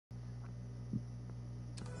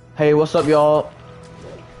Hey, what's up, y'all?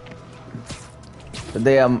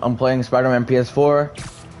 Today I'm playing Spiderman PS4.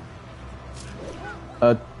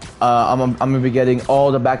 I'm gonna be getting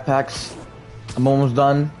all the backpacks. I'm almost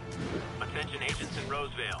done. Attention agents in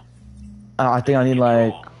Roseville. I think I need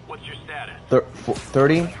like What's your status?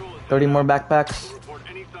 30 more backpacks. Report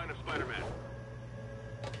any sign of Spider-Man.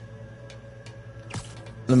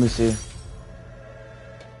 Let me see.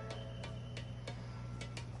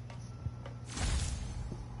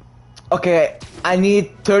 Okay, I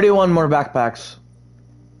need 31 more backpacks.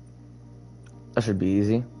 That should be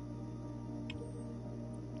easy.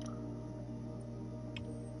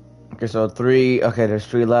 Okay, so 3. Okay, there's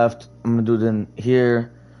 3 left. I'm gonna do them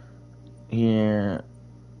here. Here.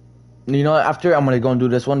 You know what? After, I'm gonna go and do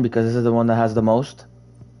this one because this is the one that has the most.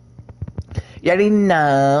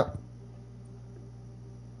 Yarina.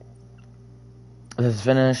 This is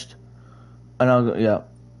finished. And I'll go, yeah.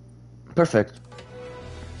 Perfect.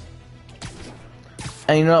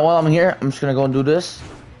 And you know what? While I'm here, I'm just gonna go and do this.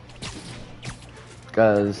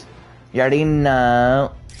 Because you already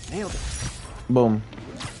know. Nailed it. Boom.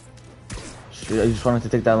 I just wanted to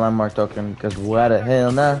take that landmark token because what the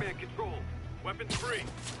hell now? Control. Weapons free.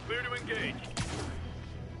 Clear to engage.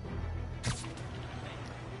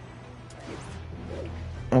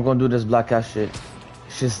 I'm gonna do this black ass shit.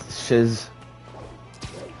 Shiz.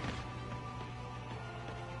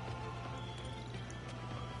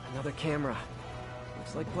 Another camera.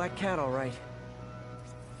 Looks like Black Cat, all right.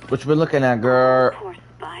 What you been looking at, girl? Poor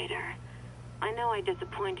Spider. I know I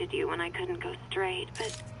disappointed you when I couldn't go straight,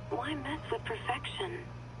 but why mess with perfection?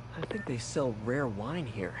 I think they sell rare wine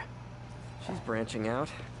here. She's branching out.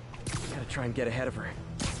 Gotta try and get ahead of her.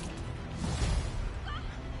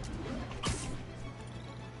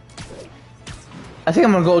 I think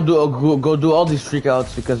I'm gonna go do all these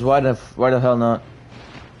freakouts because why the hell not?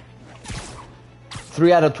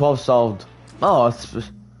 3 out of 12 solved. Oh,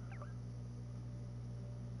 it's...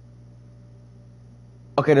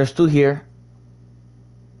 Okay, there's 2 here.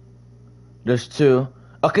 There's 2.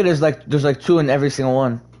 Okay, there's like 2 in every single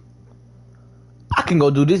one. I can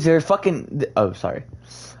go do these. They're fucking. Oh, sorry.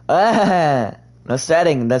 Ah, that's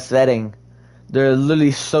setting. They're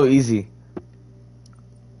literally so easy.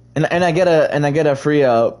 And I get a free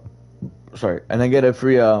sorry, and I get a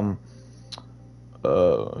free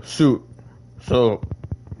suit. So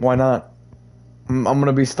why not? I'm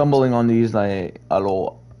gonna be stumbling on these like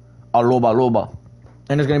aloba.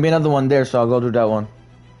 And there's gonna be another one there, so I'll go do that one.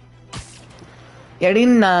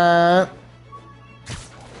 Yarina.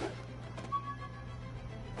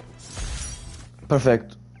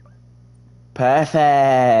 Perfect.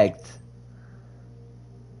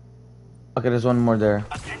 Okay, there's one more there.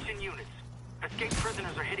 Attention units. Escaped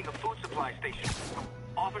prisoners are hitting a food supply station.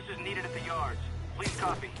 Officers needed at the yards. Please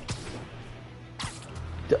copy.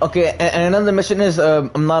 Okay, and another mission is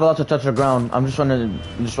I'm not allowed to touch the ground. I'm just wanted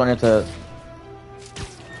to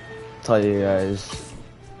tell you guys.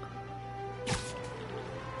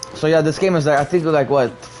 So yeah, this game is like I think like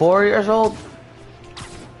what 4 years old.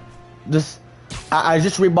 I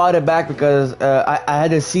just rebought it back because I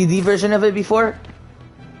had a CD version of it before,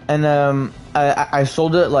 and I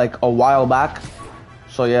sold it like a while back.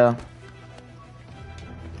 So yeah,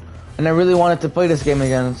 and I really wanted to play this game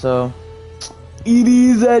again. So it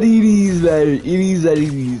is that it is, man. It is that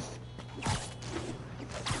it is.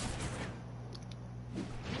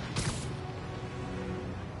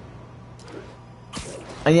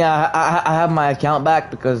 And yeah, I have my account back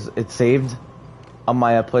because it's saved on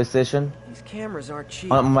my PlayStation. These cameras aren't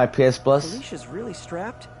cheap. On my PS Plus. Felicia's really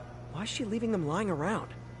strapped. Why is she leaving them lying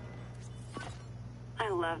around? I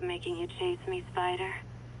love making you chase me, Spider.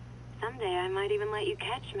 Someday I might even let you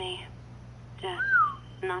catch me. Just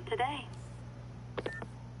not today.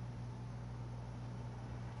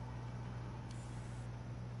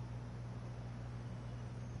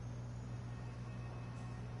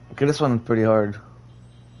 Okay, this one's pretty hard.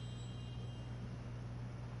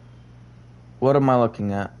 What am I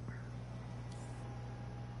looking at?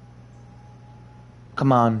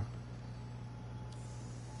 Come on.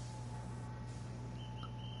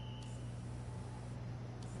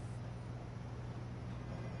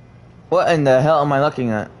 What in the hell am I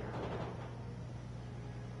looking at?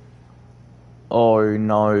 Oh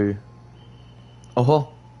no.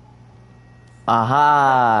 Oh.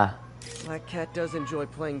 Aha. Black Cat does enjoy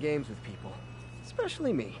playing games with people.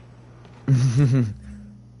 Especially me.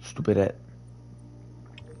 Stupid it.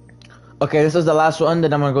 Okay, this is the last one,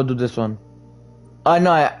 then I'm gonna go do this one. Oh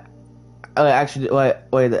no, actually, wait,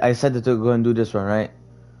 I said to go and do this one, right?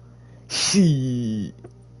 She.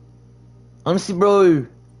 Honestly, bro.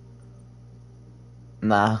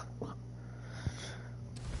 Nah.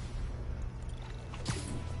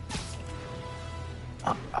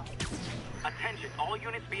 Attention, all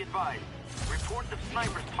units be advised. Reports of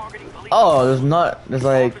snipers targeting police. Oh, there's not. There's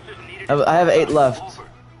like. I have 8 left. Over.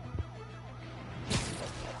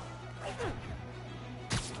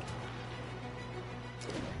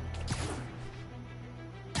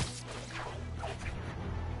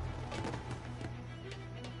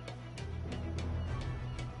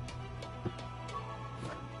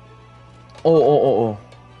 Oh.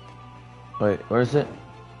 Wait, where is it?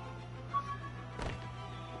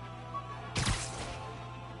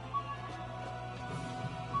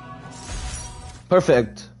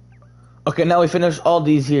 Perfect. Okay, now we finish all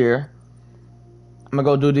these here. I'm gonna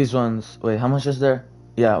go do these ones. Wait, how much is there?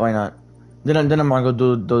 Yeah, why not? Then I'm gonna go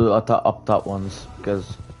do the up top ones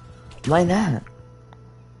because why not?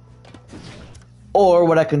 Or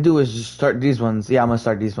what I can do is just start these ones. Yeah, I'm gonna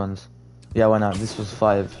start these ones. Yeah, why not? This was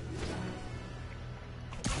 5.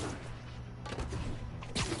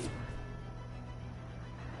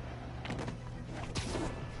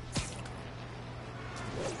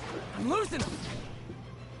 I'm losing him.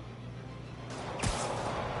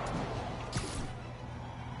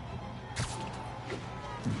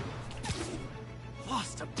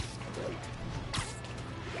 Lost him.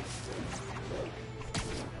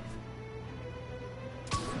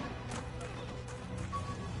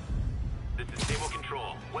 This is Stable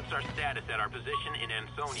Control. What's our status at our position in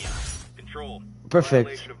Ansonia? Control. Perfect.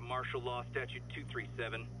 Violation of Martial Law Statute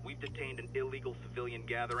 237. We've detained an illegal civilian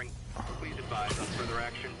gathering. Please advise on further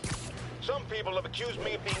action. Some people have accused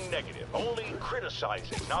me of being negative, only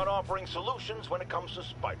criticizing, not offering solutions when it comes to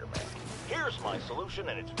Spider-Man. Here's my solution,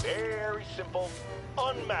 and it's very simple.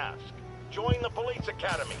 Unmask. Join the police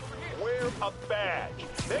academy. Wear a badge.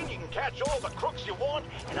 Then you can catch all the crooks you want,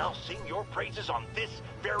 and I'll sing your praises on this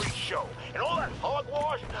very show. And all that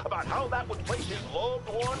hogwash about how that would place his loved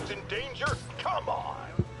ones in danger? Come on.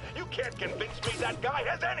 You can't convince me that guy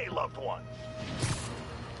has any loved ones.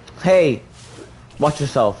 Hey, watch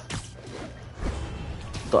yourself.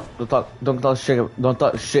 Don't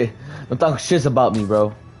talk shit about me,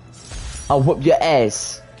 bro. I'll whoop your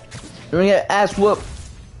ass. You're gonna get ass whoop.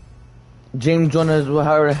 James Jonas,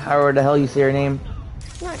 however the hell you say your name.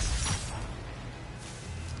 Nice.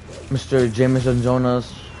 Mr. Jameson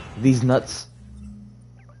Jonas. These nuts.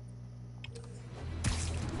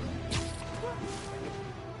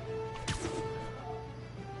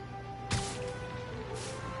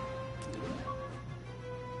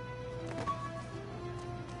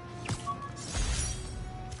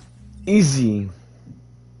 Easy. You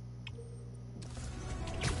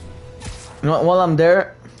know what, while I'm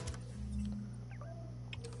there,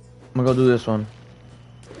 I'm gonna go do this one.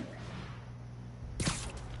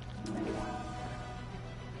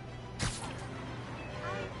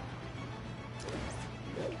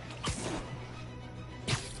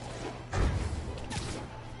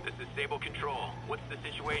 This is Stable Control. What's the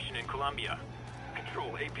situation in Colombia?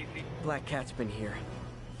 Control, APC. Black Cat's been here.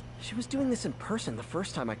 She was doing this in person the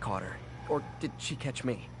first time I caught her. Or did she catch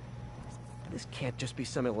me? This can't just be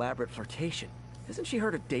some elaborate flirtation. Hasn't she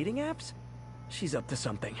heard of dating apps? She's up to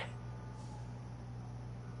something.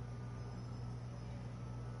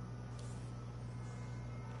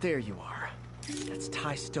 There you are. That's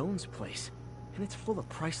Ty Stone's place. And it's full of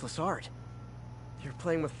priceless art. You're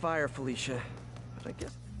playing with fire, Felicia.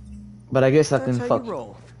 But I guess I can that's how fuck. you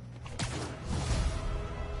roll.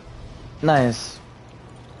 Nice.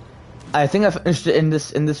 I think I've finished it in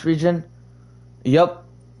this region. Yup.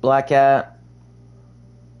 Black Cat.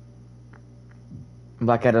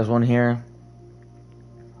 Black Cat has one here.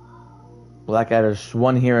 Black Cat has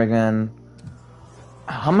one here again.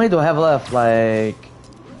 How many do I have left? Like,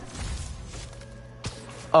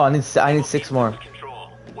 oh, I need 6 more. Control.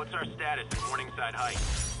 What's our status in Morningside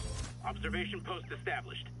Heights? Observation post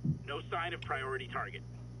established. No sign of priority target.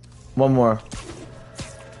 One more.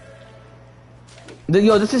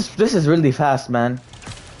 Yo, this is really fast, man.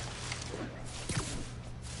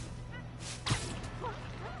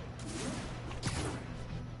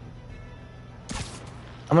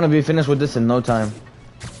 I'm gonna be finished with this in no time.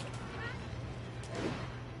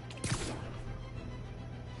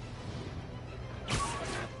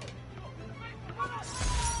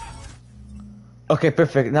 Okay,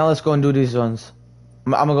 perfect. Now let's go and do these ones.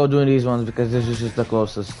 I'm gonna go doing these ones because this is just the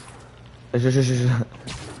closest. It's just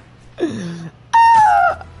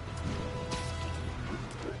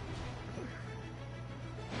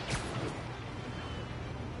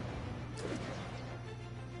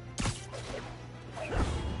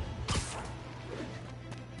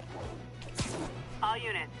All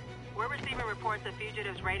units, we're receiving reports of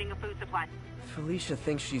fugitives raiding a food supply. Felicia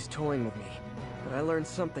thinks she's toying with me, but I learned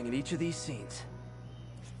something in each of these scenes.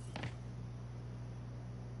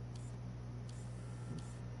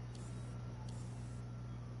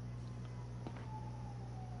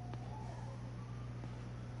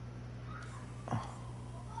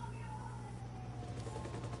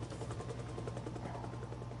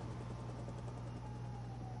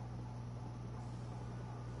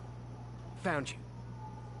 Found you.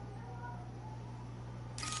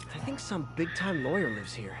 I think some big-time lawyer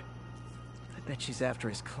lives here. I bet she's after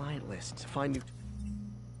his client list to find new...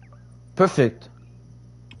 Perfect.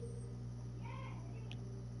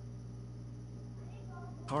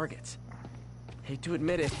 targets. Hate to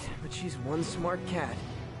admit it, but she's one smart cat.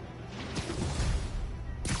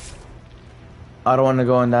 I don't want to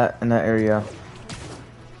go in that area.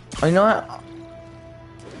 Oh, you know what?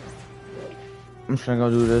 I'm just gonna go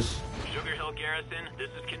do this. Sugar Hill Garrison, this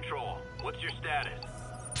is Control. What's your status?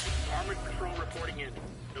 Armored Patrol reporting in.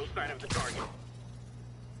 No sign of the target.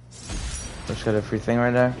 Just got a free thing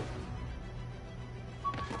right there.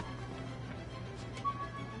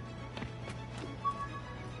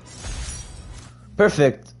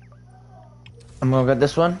 Perfect. I'm gonna get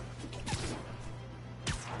this one.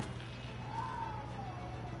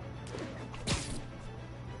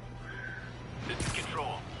 This is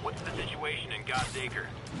Control. What's the situation in God's Acre?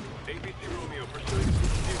 ABC Romeo pursuing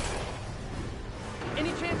fugitive.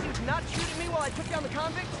 Any chance he's not shooting me while I took down the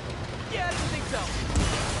convict? Yeah, I didn't think so.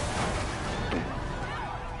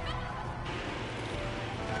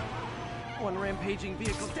 One rampaging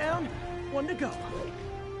vehicle down, one to go.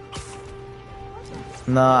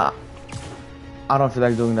 Nah, I don't feel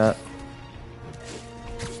like doing that.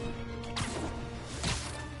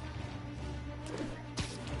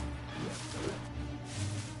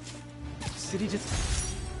 City just...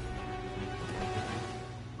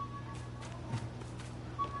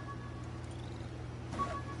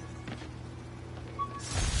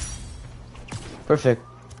 Perfect.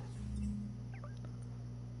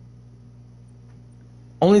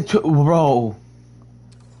 Only two, bro.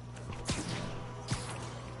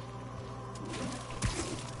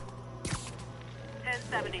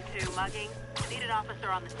 Mugging. Need an officer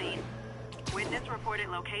on the scene. Witness reported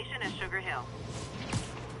location as Sugar Hill.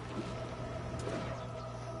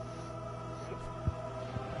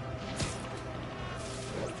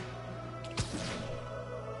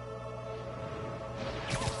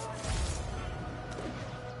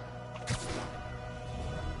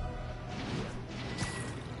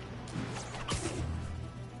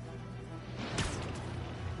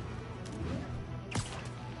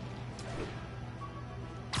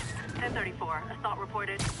 Assault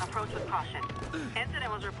reported. Approach with caution.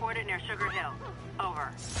 Incident was reported near Sugar Hill.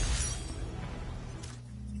 Over.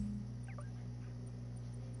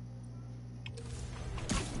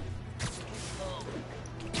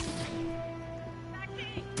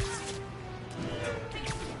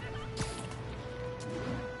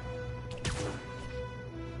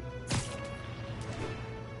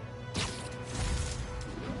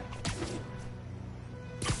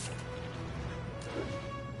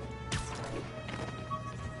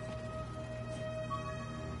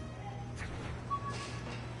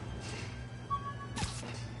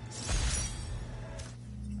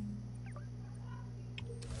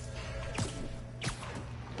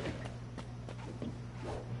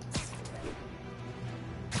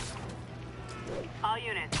 All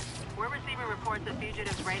units, we're receiving reports of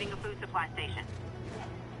fugitives raiding a food supply station.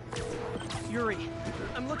 Yuri,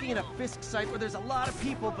 I'm looking at a Fisk site where there's a lot of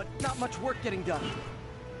people, but not much work getting done.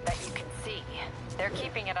 That you can see. They're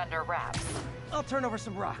keeping it under wraps. I'll turn over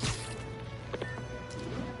some rocks.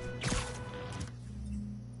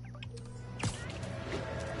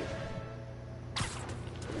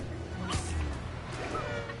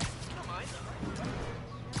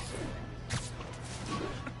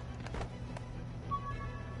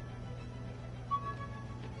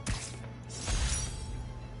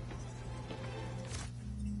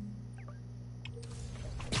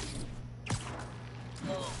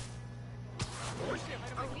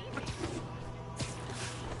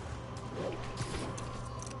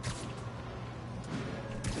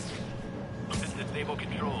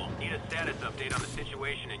 Control, need a status update on the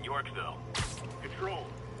situation in Yorkville. Control,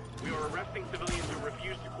 we are arresting civilians who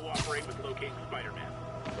refuse to cooperate with locating Spider-Man.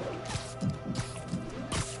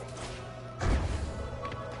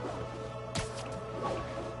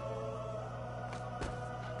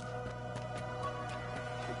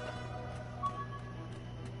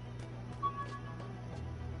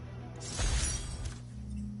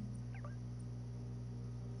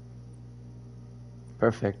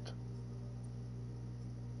 Perfect.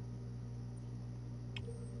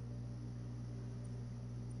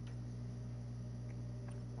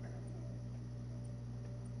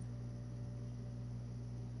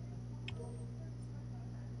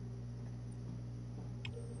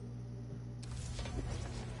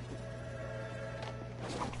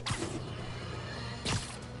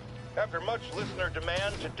 After much listener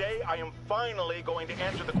demand, today I am finally going to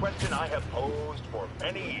answer the question I have posed for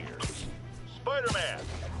many years. Spider-Man,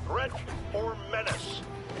 threat or menace?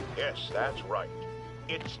 Yes, that's right.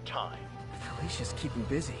 It's time. Felicia's keeping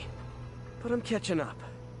busy, but I'm catching up.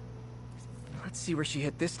 Let's see where she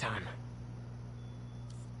hit this time.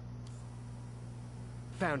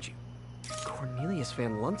 Found you. Cornelius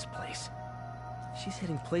Van Lunt's place. She's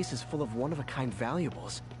hitting places full of one-of-a-kind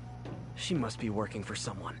valuables. She must be working for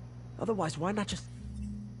someone. Otherwise, why not just...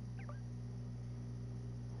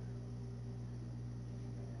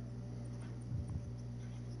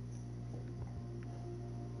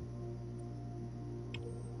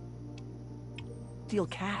 steal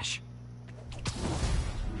cash?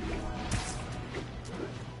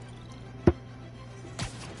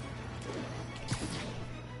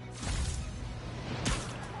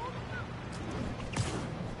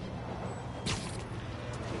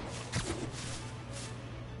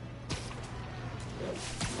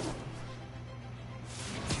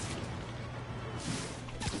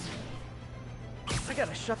 I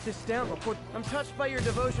gotta shut this down before... I'm touched by your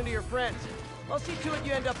devotion to your friends. I'll see to it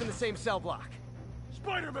you end up in the same cell block.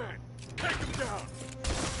 Spider-Man! Take him down!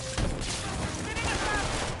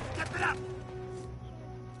 Step it up!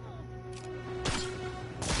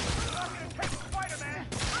 Take Spider-Man!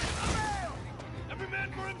 Every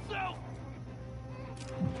man for himself!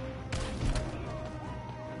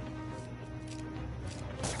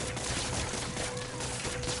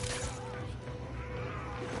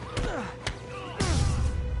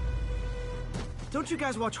 Don't you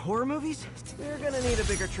guys watch horror movies? We're gonna need a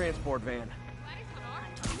bigger transport van.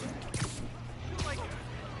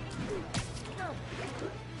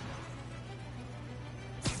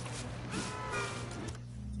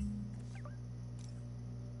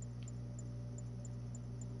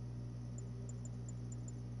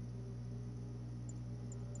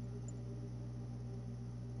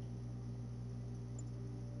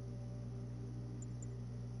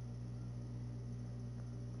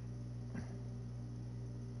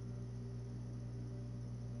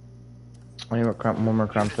 I need one more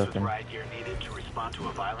crime Units with token. riot gear needed to respond to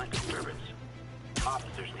a violent disturbance.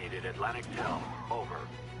 Officers needed Atlantic Hill. Over.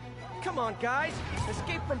 Come on, guys!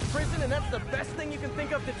 Escape from prison and that's the best thing you can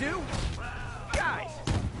think of to do? Guys!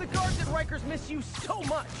 The guards at Rikers miss you so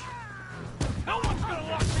much! No one's gonna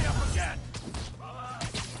lock me up again!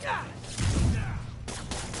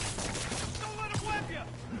 Don't let him whip you!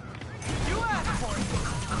 You asked for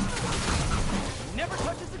it! Never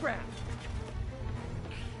touches the ground.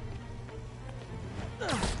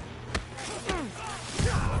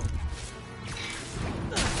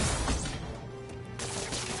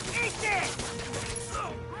 Eat this!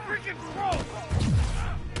 Freaking throat!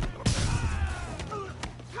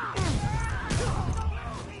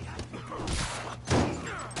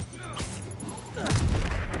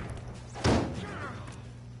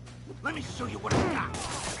 Let me show you what I got.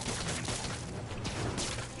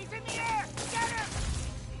 He's in the air! Get him!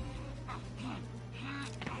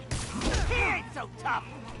 He ain't so tough!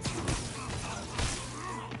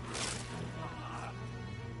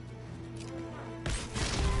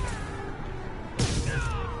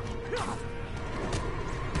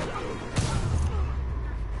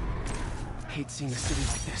 Hate seeing a city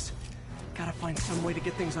like this. Gotta find some way to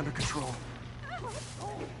get things under control.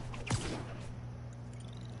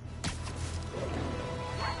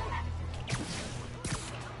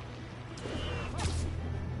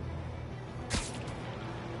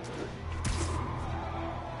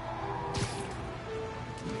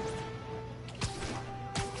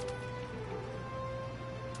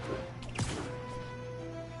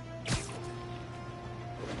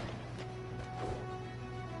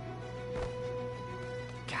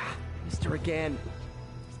 Again.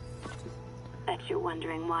 Bet you're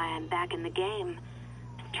wondering why I'm back in the game.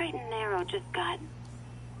 Straight and narrow just got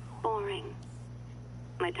boring.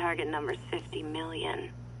 My target number's 50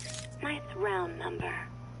 million. Nice round number,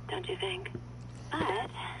 don't you think? But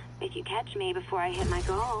if you catch me before I hit my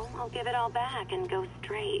goal, I'll give it all back and go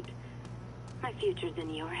straight. My future's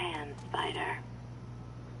in your hands, Spider.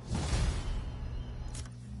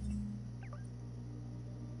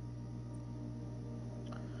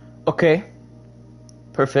 Okay.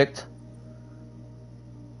 Perfect.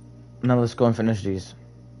 Now let's go and finish these.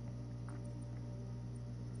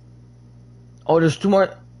 Oh, there's two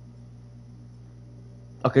more.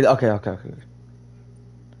 Okay. There's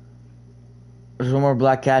one more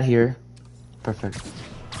black cat here. Perfect.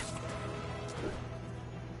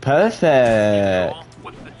 Perfect.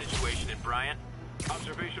 What's the situation in Bryant?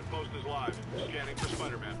 Observation post is live. Scanning for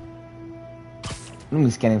Spider-Man. What do you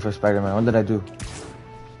mean scanning for Spider-Man? What did I do?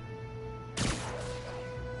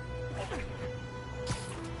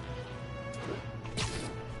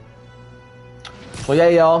 So yeah,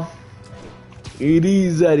 y'all. It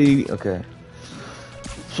is at 80. Okay.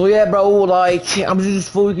 So yeah, bro, like, I'm just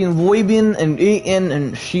fucking vibing and eating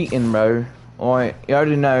and sheeting, bro. Alright, you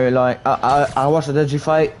already know, like, I watched the Deji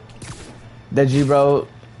fight. Deji, bro,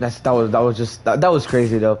 that was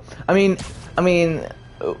crazy though. I mean,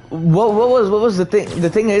 what was the thing? The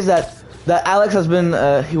thing is that Alex has been,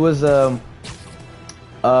 he was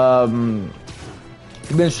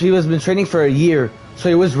been training for a year, so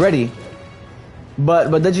he was ready. But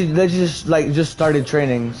Deji just started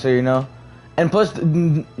training, so you know. And plus,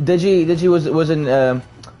 Deji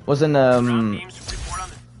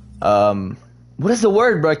what is the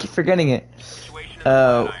word, bro? I keep forgetting it.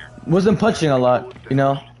 Wasn't punching a lot, you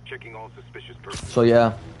know. So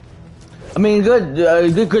yeah, I mean,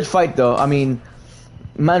 good fight though. I mean,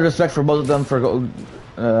 mad respect for both of them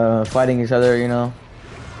for fighting each other, you know.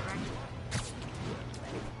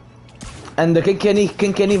 And the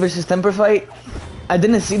King Kenny versus Temper fight, I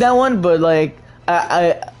didn't see that one, but like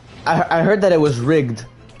I heard that it was rigged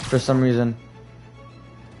for some reason.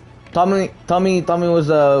 Tommy was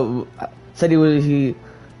said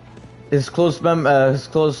his close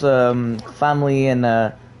family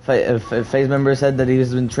and FaZe member said that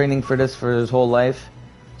he's been training for this for his whole life.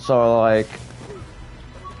 So like,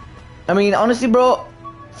 I mean, honestly, bro,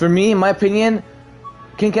 for me, in my opinion,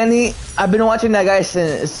 King Kenny, I've been watching that guy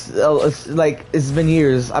since like it's been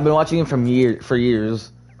years. I've been watching him for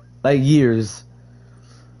years, like years.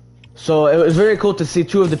 So it was very cool to see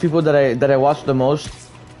two of the people that I watched the most,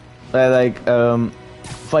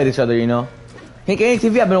 fight each other. You know, King Kenny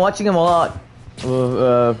TV. I've been watching him a lot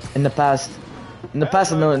in the past. In the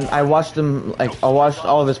past, I watched him, like, I watched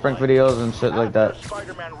all of his prank videos and shit like that.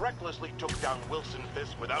 Spider-Man recklessly took down Wilson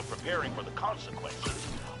Fisk without preparing for the consequences.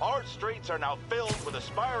 Our streets are now filled with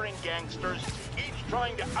aspiring gangsters, each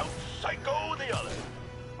trying to out-psycho the other.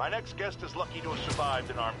 My next guest is lucky to have survived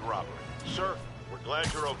an armed robbery. Sir, we're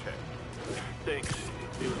glad you're okay. Thanks.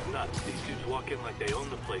 It was nuts. These dudes walk in like they own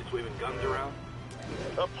the place, waving guns around.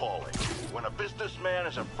 Appalling. When a businessman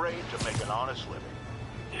is afraid to make an honest living.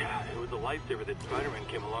 Yeah, it was a lifesaver that Spiderman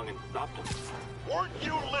came along and stopped him. Weren't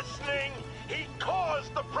you listening? He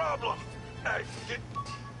caused the problem.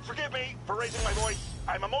 Forgive me for raising my voice.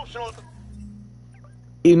 I'm emotional.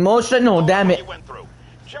 Emotional, damn it. Went through.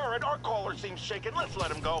 Jared, our caller seems shaken. Let's let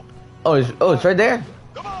him go. Oh, it's right there.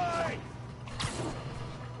 Goodbye.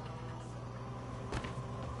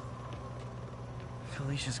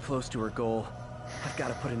 Felicia's close to her goal. I've got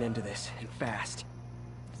to put an end to this, and fast.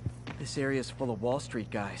 This area's full of Wall Street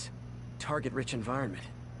guys. Target-rich environment.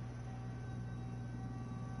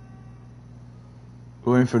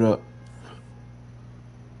 Going for the...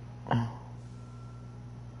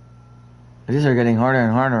 These are getting harder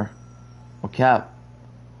and harder. Oh, cap.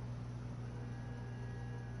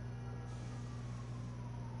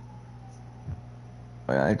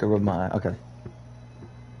 Oh, yeah, I need to rub my eye. Okay.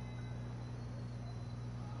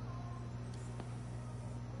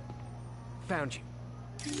 Found you.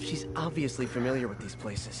 She's obviously familiar with these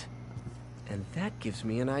places. And that gives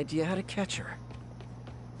me an idea how to catch her.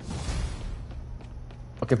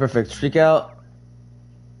 Okay, perfect. Streak out.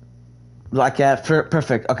 Black Cat.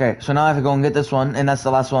 Perfect. Okay, so now I have to go and get this one, and that's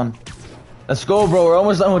the last one. Let's go, bro. We're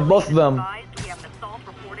almost done with both of them.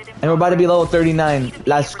 And we're about to be level 39.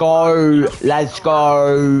 Let's go. Let's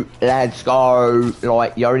go. Let's go.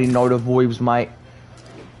 Like, you already know the vibes, mate.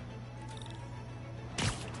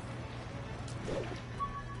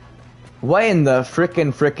 Why in the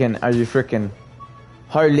frickin' are you frickin'?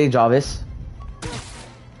 Hardly, Jarvis.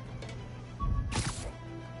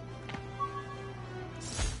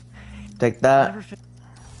 Take that.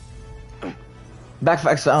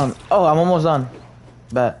 Backpack sound. Oh, I'm almost done.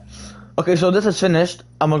 Bet. Okay, so this is finished.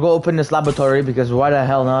 I'm gonna go open this laboratory because why the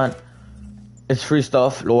hell not? It's free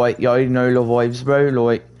stuff. Like, you already know the vibes, bro.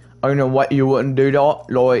 Like, I don't know what you wouldn't do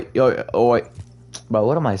that. Like, bro,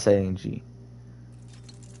 what am I saying, G?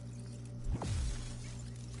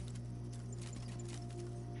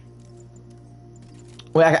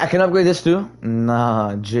 Wait, I can upgrade this too?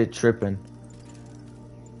 Nah, jit tripping.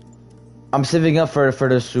 I'm saving up for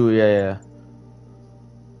the suit, yeah.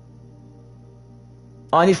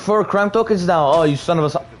 Oh, I need 4 crime tokens now. Oh, you son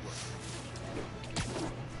of a...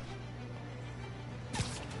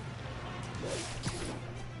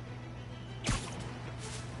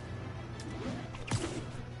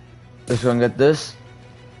 Let's go and get this.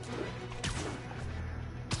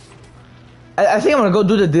 I think I'm gonna go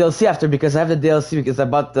do the DLC after because I have the DLC because I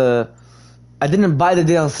bought the... I didn't buy the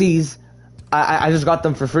DLCs. I just got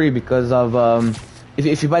them for free because of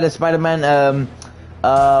if you buy the Spiderman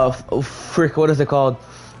frick, what is it called?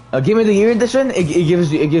 Game of the Year edition, it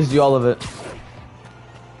gives you all of it.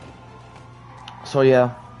 So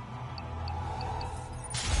yeah.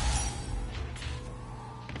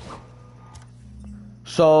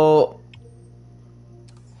 So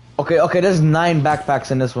okay, there's 9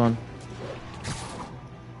 backpacks in this one.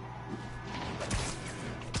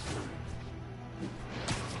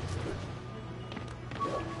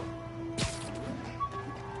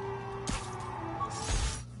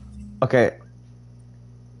 Okay.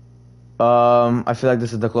 I feel like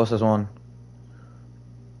this is the closest one.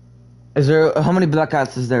 Is there, how many black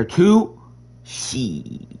cats is there? 2?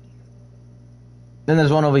 She. Then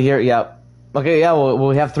there's one over here. Yeah. Okay. Yeah.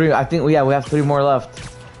 We have 3. I think. Yeah. We have 3 more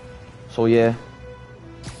left. So yeah.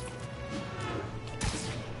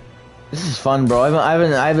 This is fun, bro. I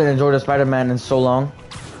haven't enjoyed a Spider-Man in so long.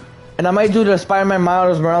 And I might do the Spider-Man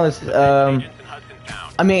Miles Morales.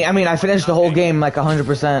 I mean, I finished the whole game like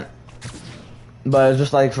 100%. But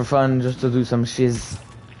just like for fun, just to do some shiz.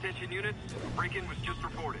 Attention units, break-in was just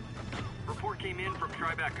reported. Report came in from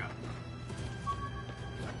Tribeca.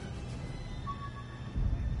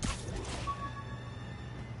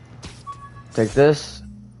 Take this.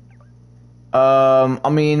 I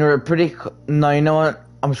mean, we're pretty. No, you know what?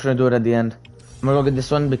 I'm just gonna do it at the end. I'm gonna go get this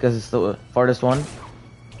one because it's the farthest one.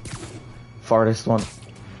 Farthest one.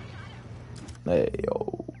 Hey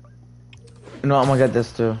yo. You know what? I'm gonna get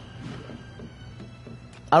this too.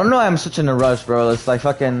 I don't know why I'm such in a rush, bro. It's like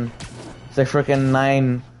fucking. It's like freaking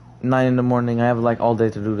 9 in the morning. I have like all day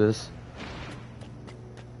to do this.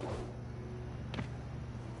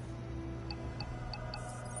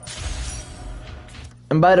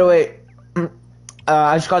 And by the way,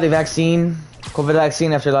 I just got the vaccine, COVID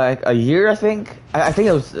vaccine, after like a year, I think. I think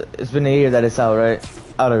it's been a year that it's out, right?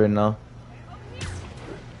 I don't even know.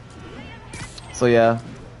 So yeah,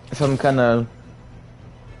 if I'm kind of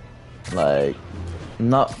like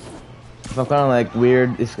not, if I'm kind of like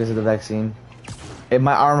weird, it's because of the vaccine. If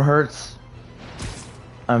my arm hurts,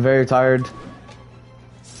 I'm very tired.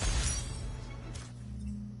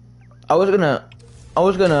 I was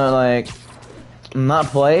gonna like not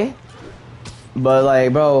play, but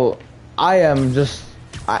like, bro, I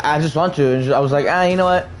just want to, and I was like, you know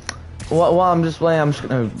what? While I'm just playing, I'm just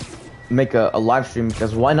gonna make a live stream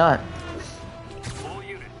because why not?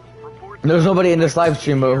 There's nobody in this live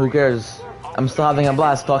stream, but who cares? I'm still having a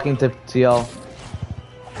blast talking to y'all.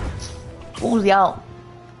 Who's y'all?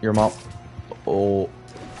 Your mom. Oh,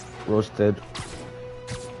 roasted.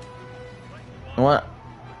 What?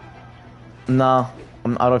 Nah,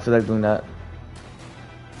 I don't feel like doing that.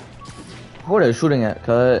 Who are they shooting at?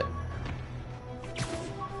 Cut.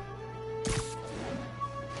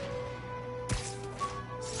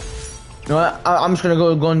 You know what? I'm just gonna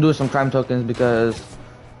go and do some crime tokens because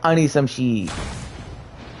I need some sheep.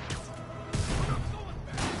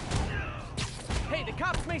 Hey, the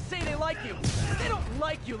cops may say they like you, but they don't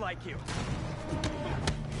like you.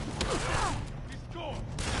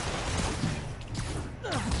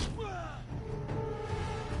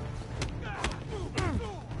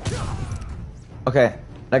 Okay,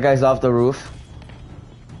 that guy's off the roof.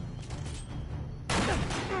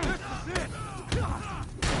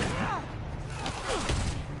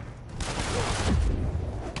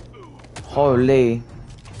 Holy.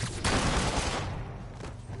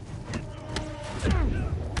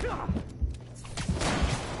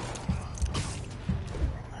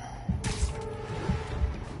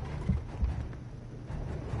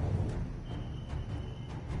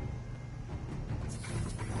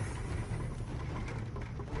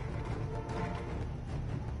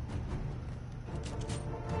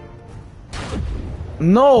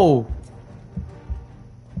 No!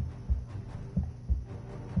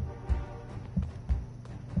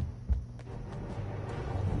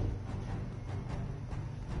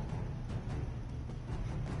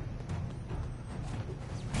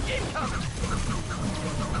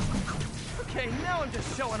 Okay, now I'm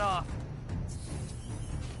just showing off.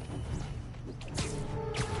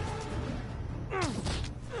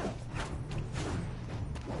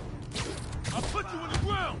 I'll put you in the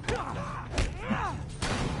ground!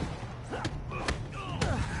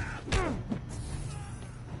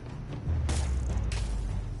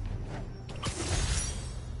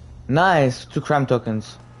 Nice, 2 crime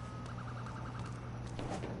tokens.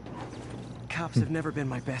 Cops have never been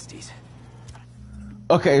my besties.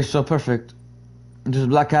 Okay, so perfect. Just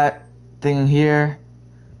black cat thing here.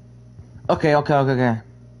 Okay. Okay.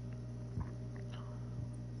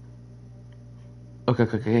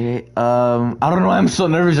 I don't know why I'm so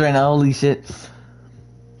nervous right now. Holy shit.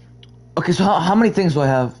 Okay, so how many things do I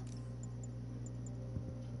have?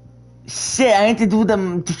 Shit, I need to do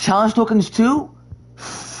them challenge tokens too?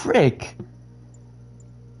 Frick.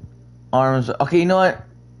 Arms. Okay, you know what?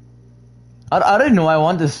 I don't know. I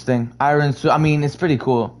want this thing. Iron suit. I mean, it's pretty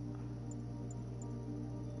cool.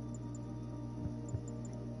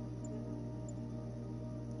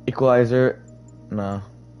 Equalizer. No.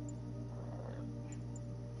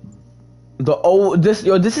 This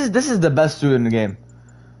is the best suit in the game.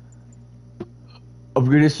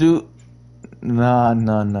 Upgraded suit. No.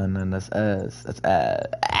 That's ass. That's ass.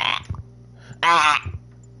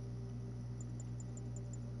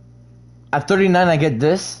 At 39, I get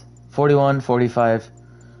this. 41, 45,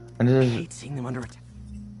 and I this is. hate seeing them under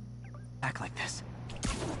attack like this.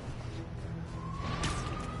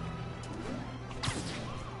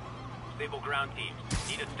 Stable ground teams.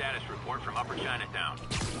 Need a status report from Upper Chinatown.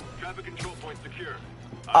 Traffic control point secure.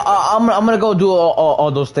 I'm gonna go do all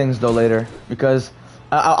those things though later because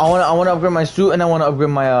I wanna upgrade my suit and I wanna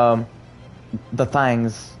upgrade my the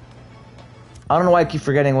things. I don't know why I keep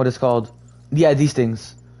forgetting what it's called. Yeah, these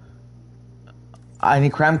things. I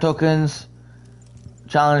need crime tokens,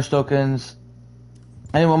 challenge tokens.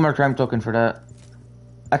 I need one more crime token for that.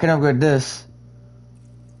 I can upgrade this.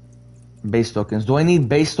 Base tokens. Do I need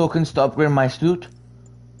base tokens to upgrade my suit?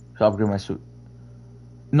 To upgrade my suit.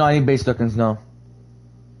 No, I need base tokens, no.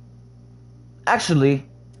 Actually,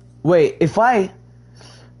 wait, if I...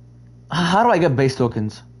 How do I get base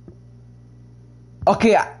tokens?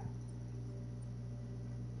 Okay.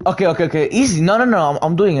 Okay. Easy. No.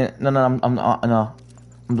 I'm doing it. No.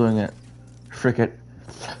 I'm doing it. Frick it.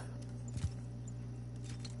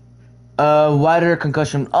 Wider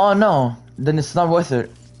concussion. Oh no. Then it's not worth it.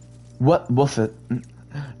 What? Worth it?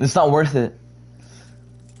 It's not worth it.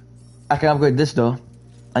 I can upgrade this though.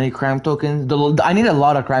 I need crime tokens. I need a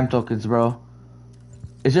lot of crime tokens, bro.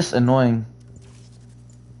 It's just annoying.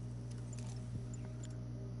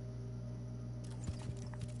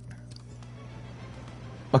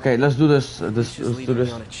 Okay, let's do this. Let's do leading this.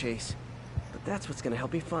 me on a chase, but that's what's gonna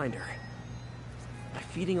help me find her. By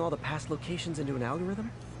feeding all the past locations into an algorithm,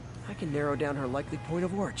 I can narrow down her likely point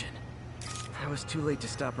of origin. I was too late to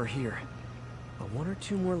stop her here, but one or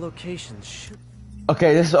two more locations should.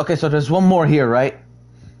 Okay, this is okay. So there's one more here, right?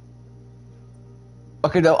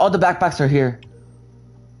 Okay, all the backpacks are here.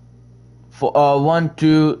 For 1,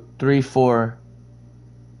 2, 3, 4.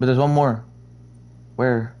 But there's one more.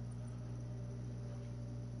 Where?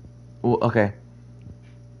 Oh, okay.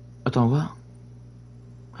 Attends, what?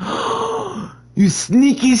 You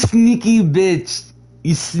sneaky bitch.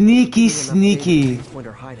 You sneaky. Point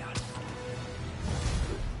her hideout.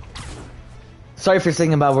 Sorry for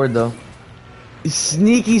saying a bad word though. You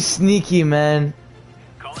sneaky man.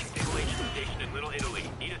 Calling Single Agent Station in Little Italy.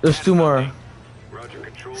 Need a There's status two more. update. Roger,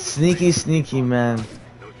 control. Sneaky man.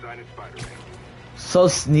 No sign of Spiderman. So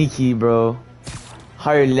sneaky, bro.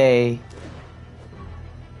 Harley.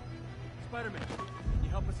 Spiderman, can you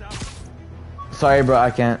help us out? Sorry, bro, I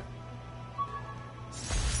can't.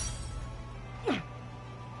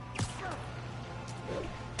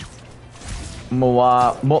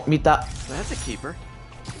 Mita. That's a keeper.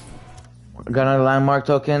 Got another landmark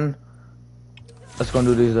token. Let's go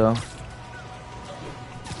do these though.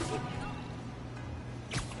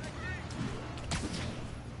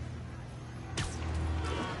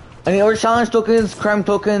 I need other challenge tokens, crime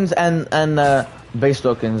tokens, and base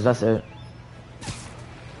tokens. That's it.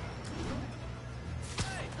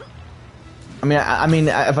 I mean,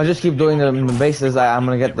 if I just keep doing the bases, I'm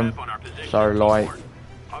gonna get them. Sorry, Lloyd.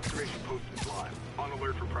 Observation post is live. On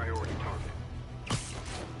alert for priority target.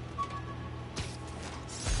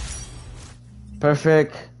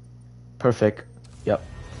 Perfect. Yep.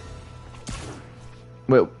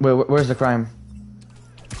 Wait, where's the crime?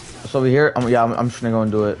 It's over here. I'm just gonna go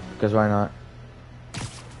and do it because why not?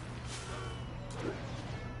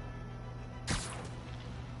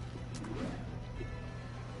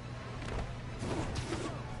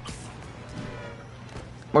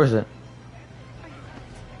 Where is it?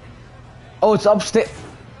 Oh, it's upstairs.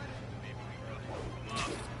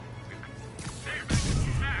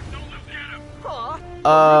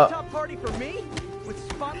 Top party for me? With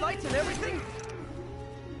spotlights and everything?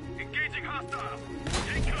 Engaging hostile.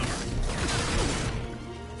 Take cover.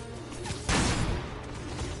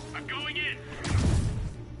 I'm going in.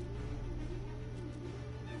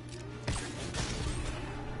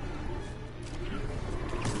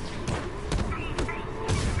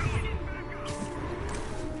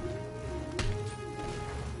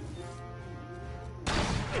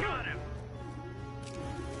 Got him.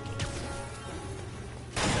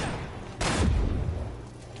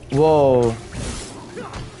 Whoa.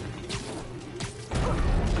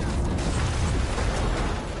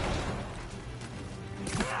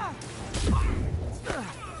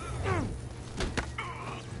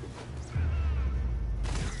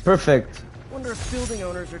 Perfect. building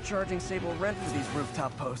owners are charging Sable rent for these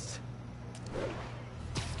rooftop posts.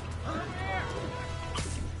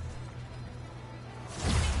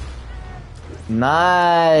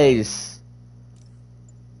 Nice.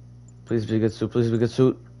 Please be a good suit. Please be a good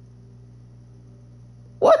suit.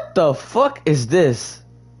 What the fuck is this?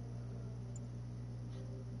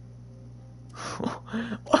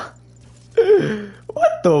 What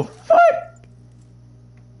the fuck?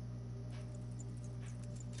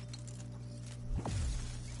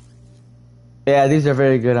 Yeah, these are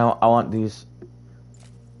very good. I want these.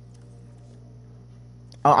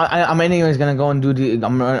 I'm anyways gonna go and do the.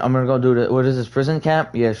 I'm gonna go do the. What is this? Prison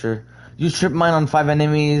camp? Yeah, sure. Use trip mine on 5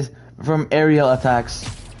 enemies from aerial attacks.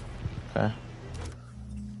 Okay.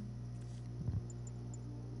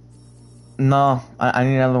 No, I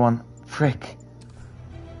need another one. Frick.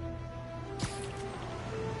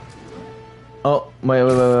 Oh, wait.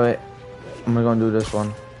 I'm gonna go and do this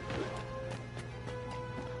one.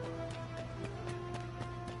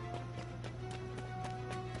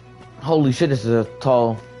 Holy shit, this is a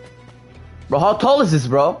tall. Bro, how tall is this,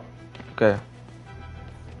 bro? Okay.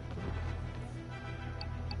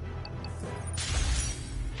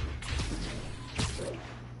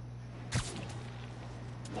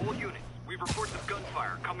 All units, we've reports of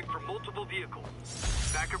gunfire coming from multiple vehicles.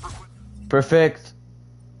 Backup request Perfect.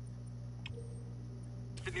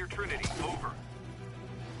 near Trinity. Over.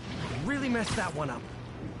 Really messed that one up.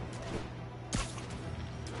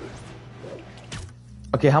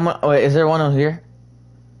 Okay, how much? Wait, is there one over here?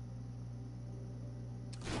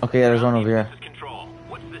 Okay, yeah, there's one over here. This is Control.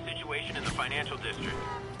 What's the situation in the financial district?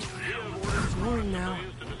 Touring now.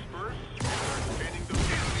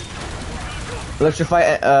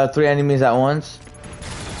 Electrify 3 enemies at once.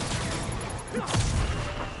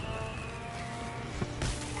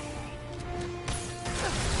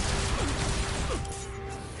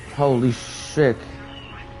 Holy shit.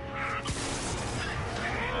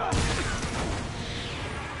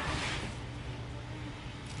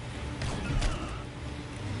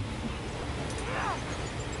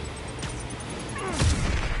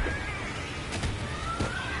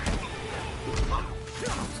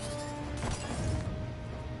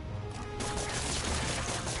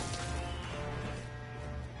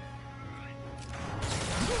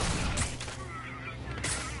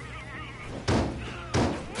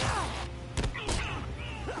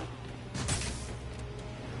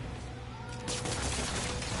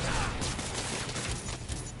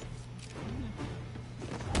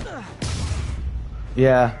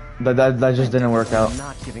 Yeah, that just didn't work out.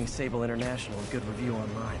 Not giving Sable International a good review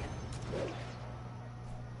online.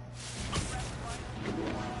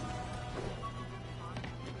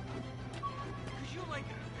 Could you, like,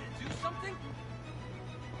 do something?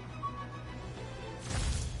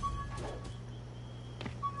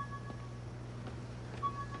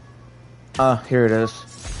 Here it is.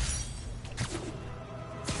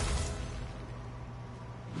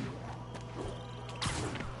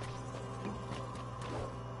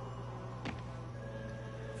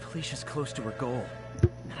 Felicia's close to her goal,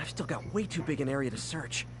 and I've still got way too big an area to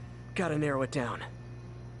search. Gotta narrow it down.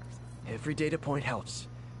 Every data point helps.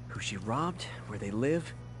 Who she robbed, where they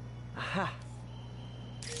live. Aha!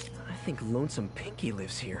 I think Lonesome Pinky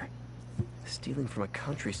lives here. Stealing from a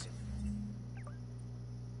country...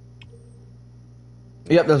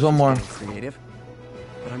 Yep, there's one more. Getting creative,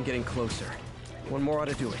 but I'm getting closer. One more ought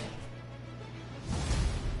to do it.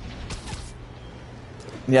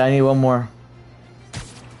 Yeah, I need one more.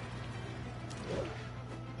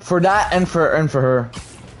 For that and for her.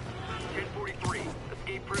 1043.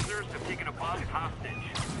 Escaped prisoners have taken a bus hostage.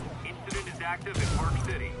 Incident is active in Park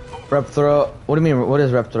City. Over. Rep throw. What do you mean? What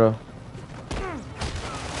is rep throw?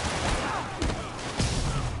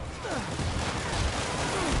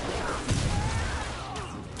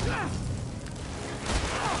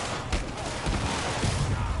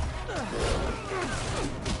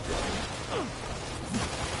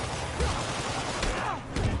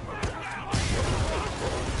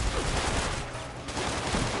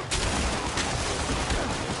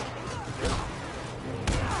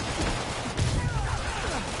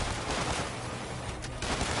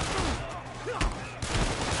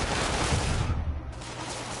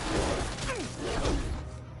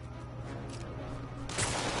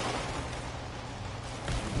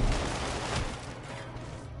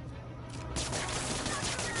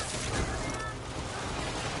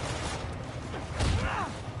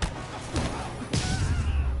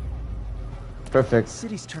 Perfect.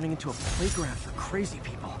 City's turning into a playground for crazy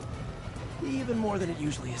people. Even more than it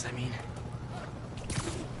usually is, I mean.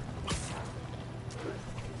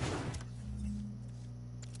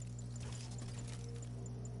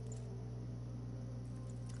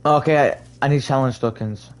 Okay, I need challenge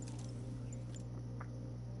tokens.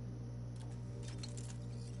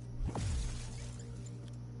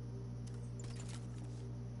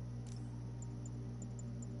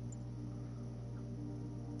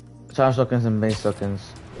 Challenge tokens and base tokens.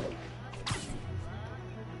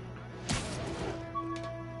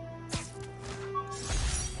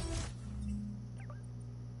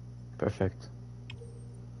 Perfect.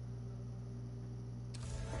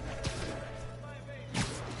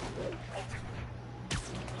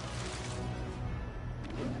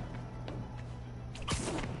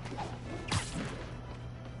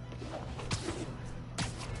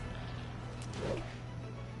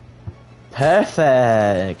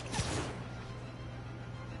 Perfect.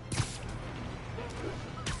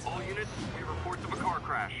 All units, we have reports of a car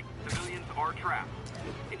crash. Civilians are trapped.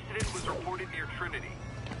 Incident was reported near Trinity.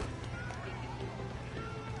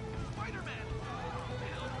 Spiderman!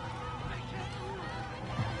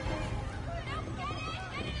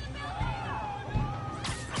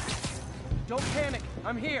 Don't panic.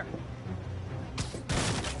 I'm here.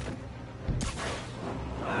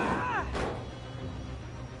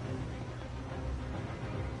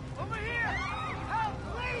 Over here! Help,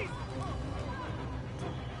 please!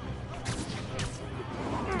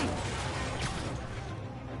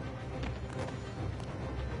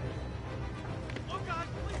 Oh God,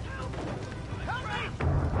 please help! Help me!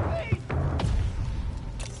 Please!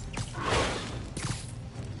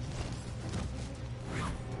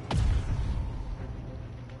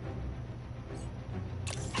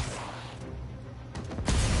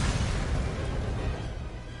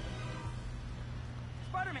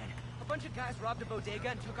 Spider-Man! A bunch of guys robbed a bodega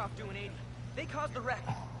and took off doing 80. They caused the wreck.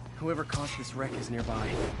 Whoever caused this wreck is nearby.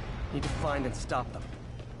 Need to find and stop them.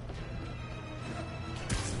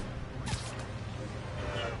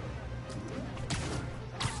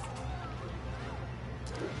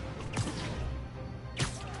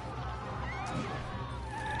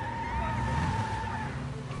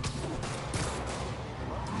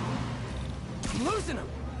 I'm losing them!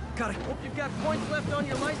 Gotta hope you've got points left on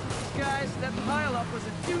your licenses, guys. That pileup was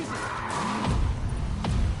a doozy.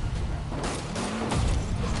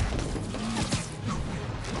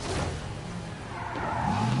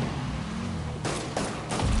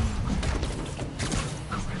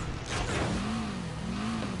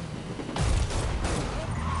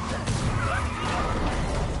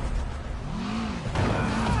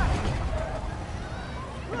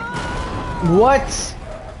 What?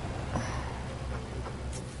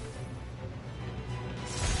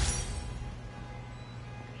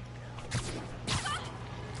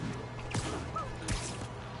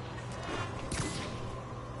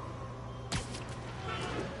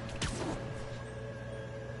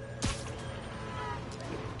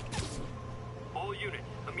 All units,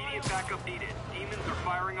 immediate backup needed. Demons are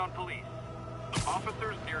firing on police.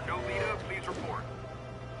 Officers near Novita, please report.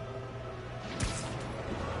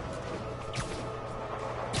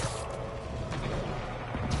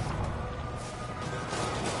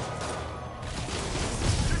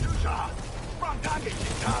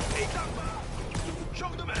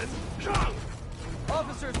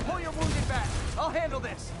 Officers, pull your wounded back. I'll handle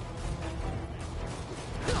this.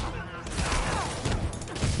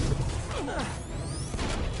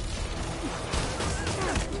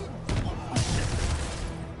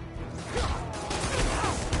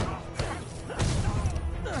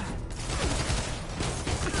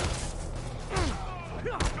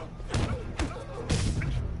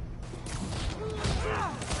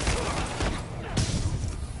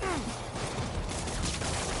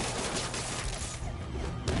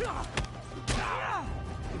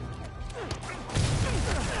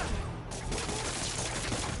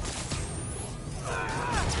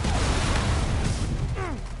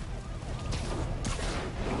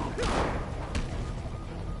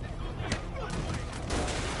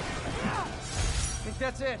 Think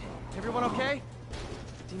that's it. Everyone okay?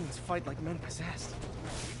 Demons fight like men possessed.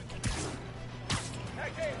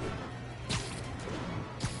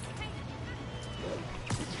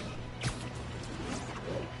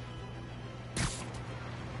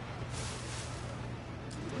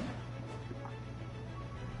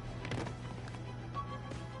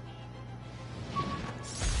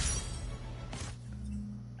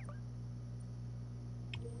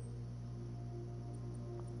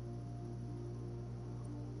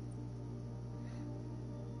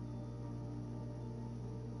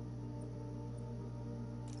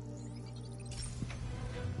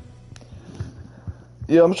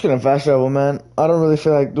 Yeah, I'm just gonna fast travel, man. I don't really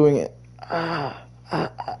feel like doing it.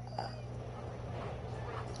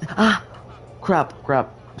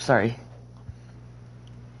 Crap. Sorry.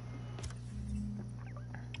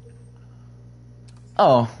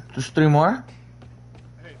 Oh, just 3 more?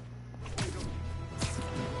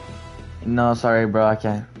 No, sorry, bro, I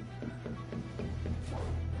can't.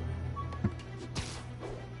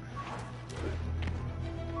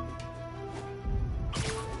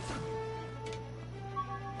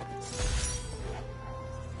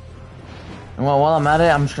 Well, while I'm at it,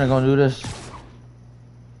 I'm just gonna go do this.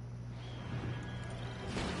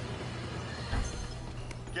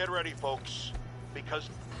 Get ready, folks, because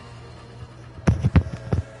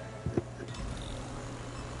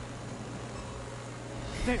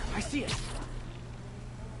There, I see it.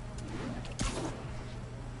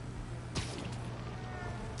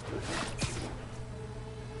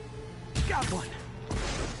 Got one.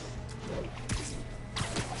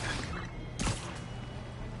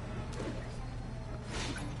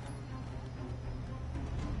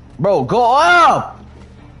 Bro, go up!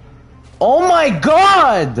 Oh my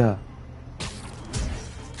god!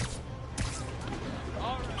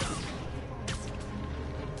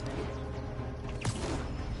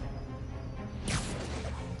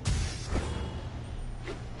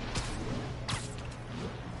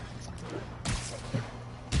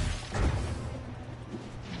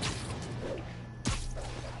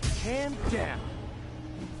 Hand down.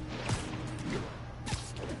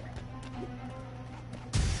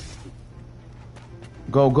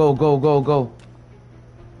 Go, go, go, go, go.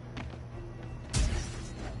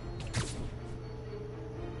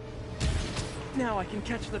 Now I can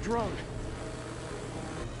catch the drone.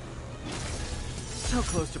 So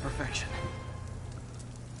close to perfection.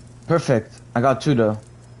 Perfect. I got 2 though.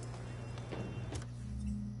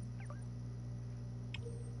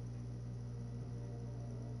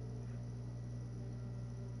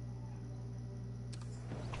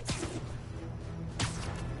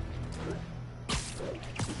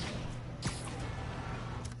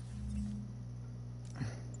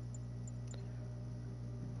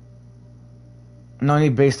 No, I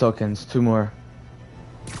need base tokens. 2 more.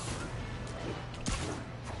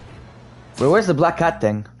 Wait, where's the black cat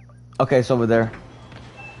thing? Okay, it's over there.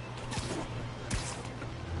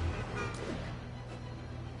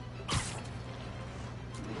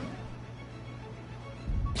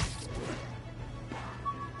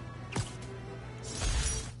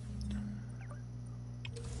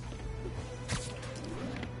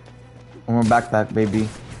 One more backpack, baby.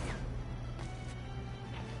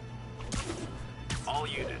 All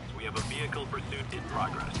units, we have a vehicle pursuit in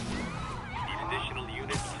progress. Need additional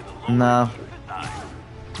units to the lower No. east side.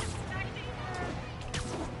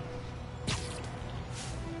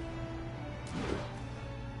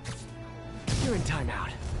 You're in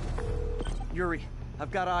timeout. Yuri,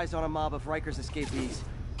 I've got eyes on a mob of Riker's escapees.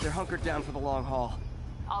 They're hunkered down for the long haul.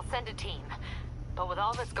 I'll send a team. But with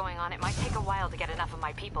all that's going on, it might take a while to get enough of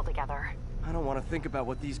my people together. I don't want to think about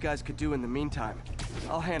what these guys could do in the meantime.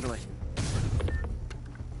 I'll handle it.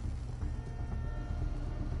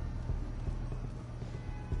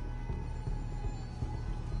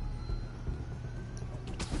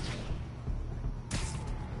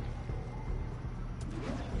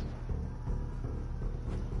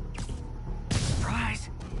 Surprise!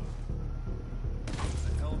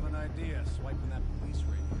 Hell of an idea, swiping that police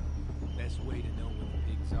radio. Best way to know where the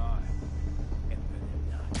pigs are. And where they're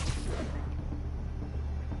not.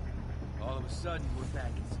 All of a sudden, we're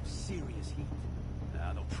back in some serious heat.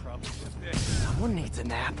 Now they'll probably just this. Someone needs a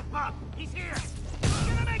nap. Up! He's here!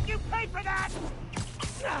 I'm gonna make you pay for that!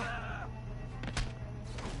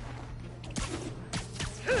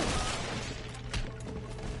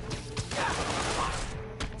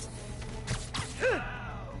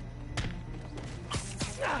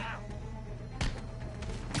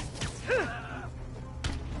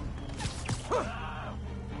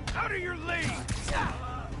 Out of your lane!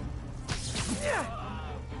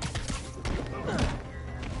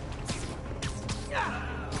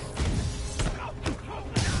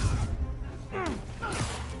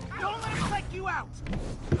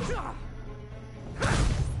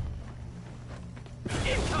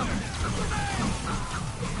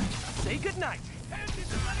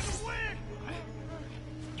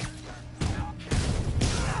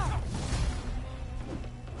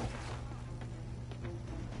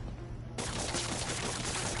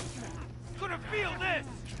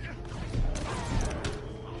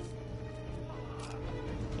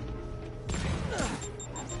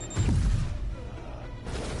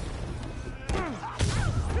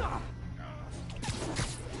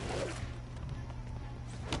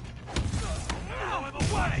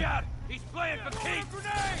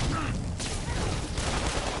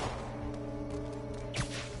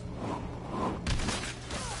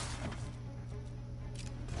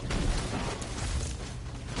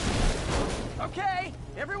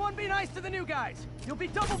 to the new guys. You'll be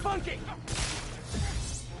double bunking.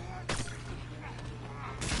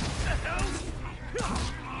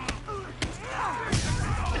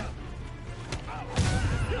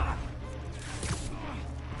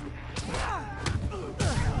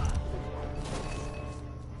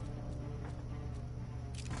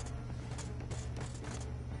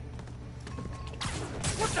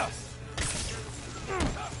 What the?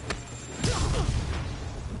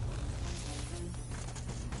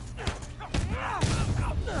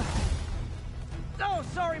 Oh,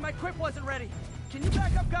 sorry, my quip wasn't ready. Can you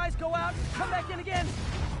back up, guys? Go out, come back in again.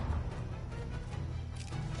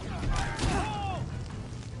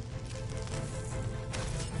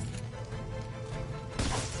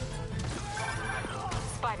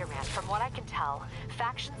 Spider-Man, from what I can tell,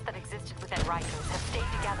 factions that existed within Rikers have stayed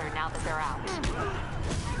together now that they're out.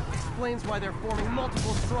 Explains why they're forming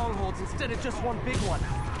multiple strongholds instead of just one big one.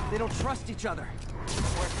 They don't trust each other.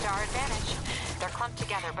 Works to our advantage. They're clumped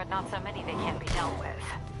together, but not so many they can't be dealt with.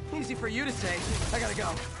 Easy for you to say. I gotta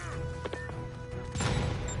go.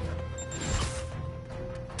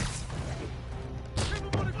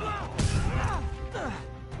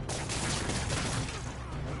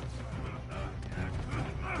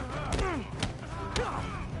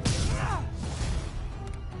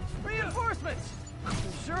 Reinforcements!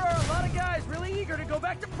 There sure are a lot of guys really eager to go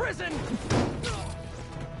back to prison!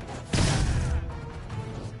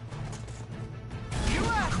 You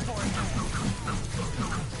asked for it!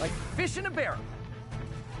 Like fish in a barrel.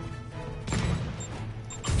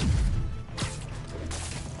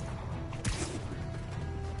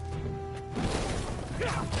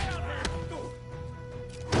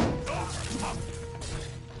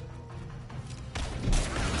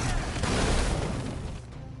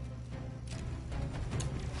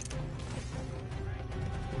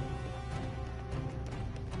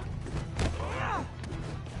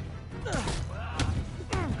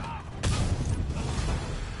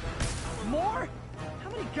 More? How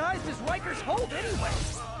many guys does Rikers hold anyway?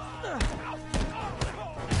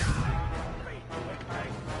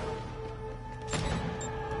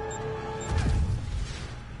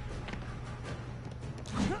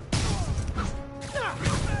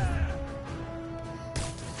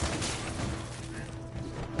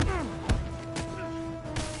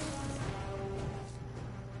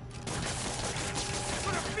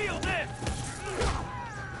 Feel this!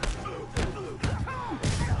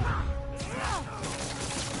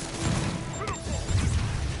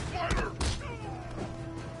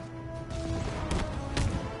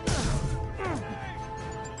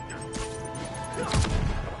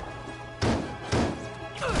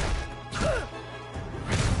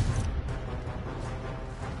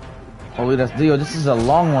 Holy, that's Leo. This is a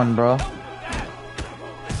long one, bro.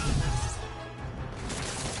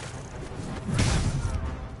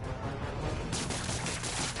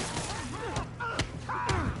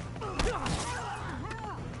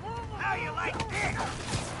 How you like this?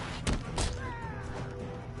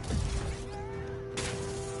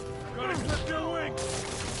 Gotta clip your wings.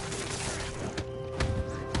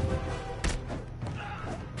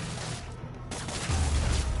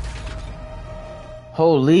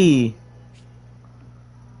 Holy.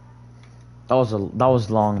 That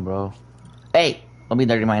was long, bro. Hey, let me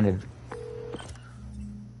dirty minded.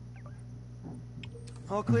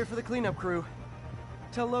 All clear for the cleanup crew.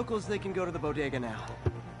 Tell locals they can go to the bodega now.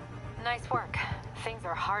 Nice work. Things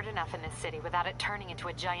are hard enough in this city without it turning into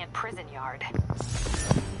a giant prison yard.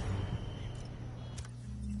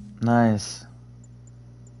 Nice.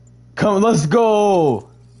 Come, let's go.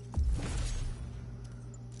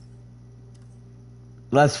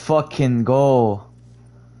 Let's fucking go.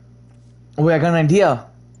 Wait, I got an idea.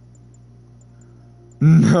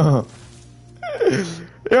 No.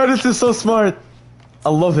 Yo, this is so smart. I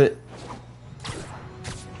love it.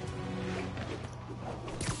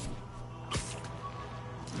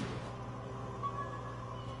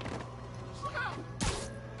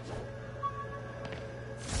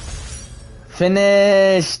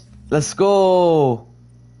 Finished. Let's go.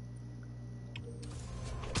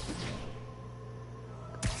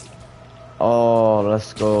 Oh,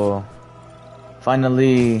 let's go.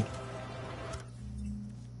 Finally.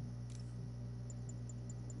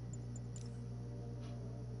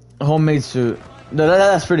 Homemade suit. No,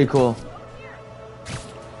 that's pretty cool.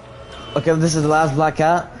 Okay, this is the last Black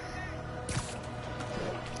Cat.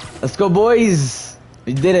 Let's go, boys.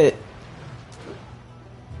 We did it.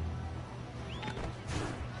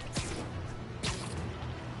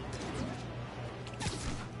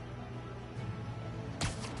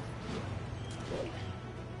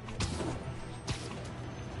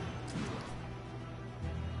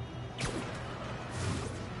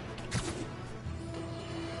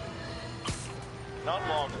 Not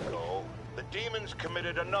long ago, the demons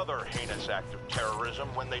committed another heinous act of terrorism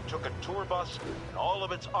when they took a tour bus and all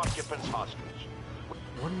of its occupants hostage.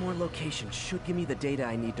 One more location should give me the data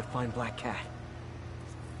I need to find Black Cat.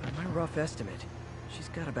 By my rough estimate, she's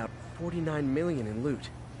got about 49 million in loot.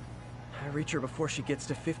 I reach her before she gets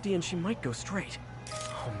to 50 and she might go straight.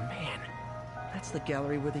 Oh man, that's the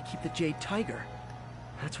gallery where they keep the Jade Tiger.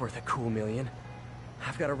 That's worth a cool million.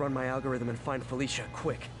 I've got to run my algorithm and find Felicia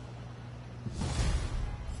quick.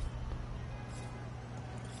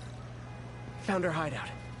 Found her hideout.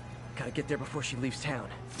 Gotta get there before she leaves town.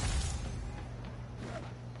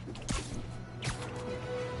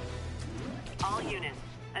 All units,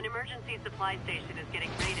 an emergency supply station is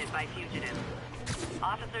getting raided by fugitives.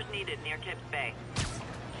 Officers needed near Kips Bay.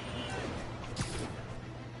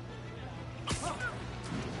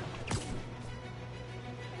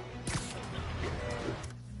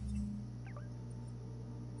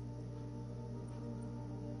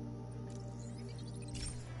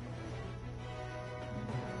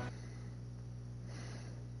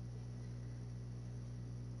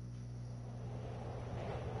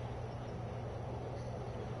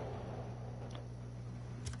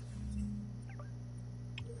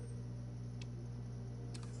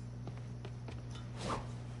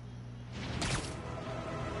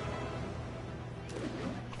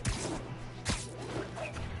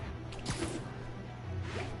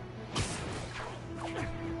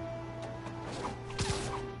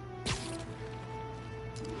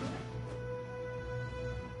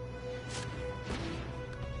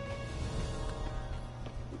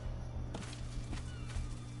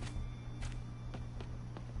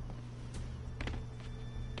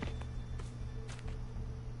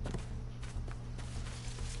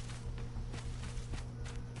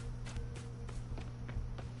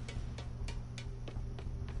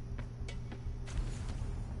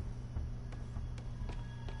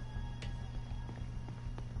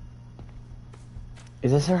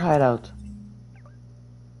 Is this her hideout?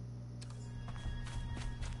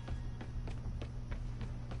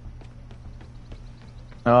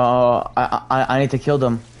 Oh, I need to kill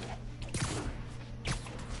them.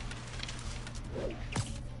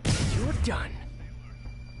 You're done.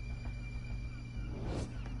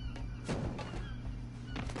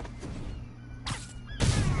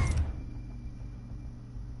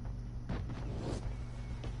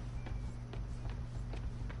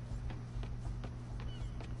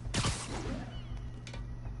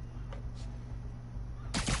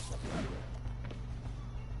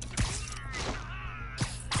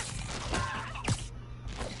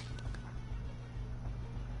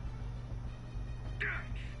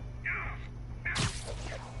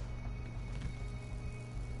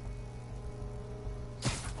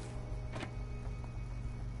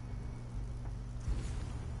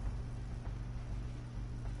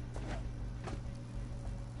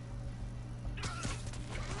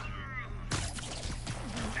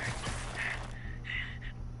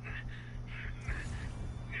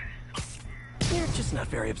 You're just not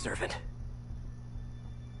very observant.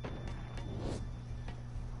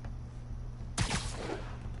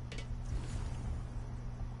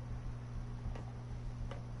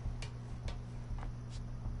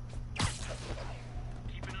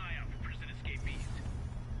 Keep an eye out for prison escapees.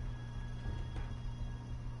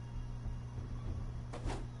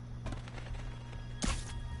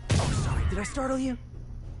 Oh, sorry, did I startle you?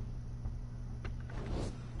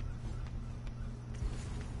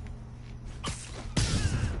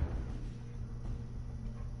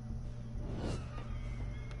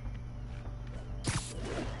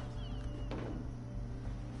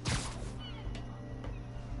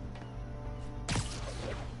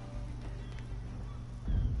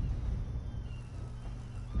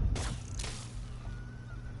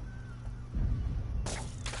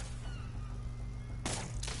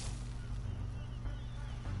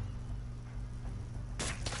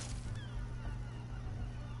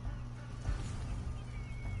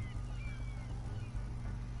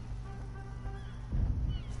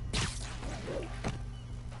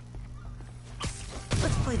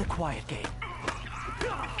 Let's play the quiet game.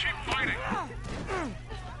 Keep fighting!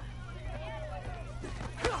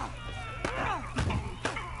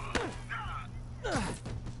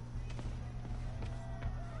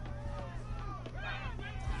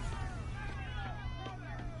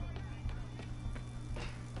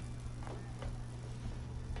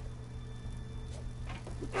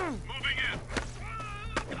 Moving in!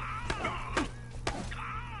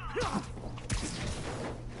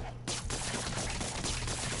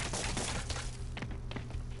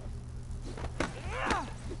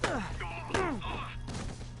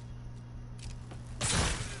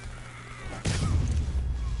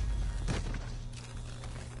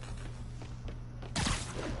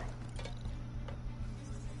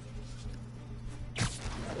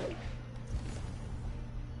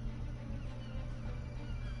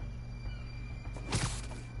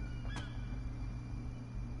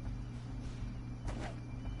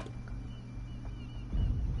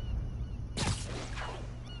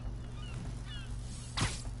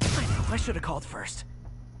 I should have called first.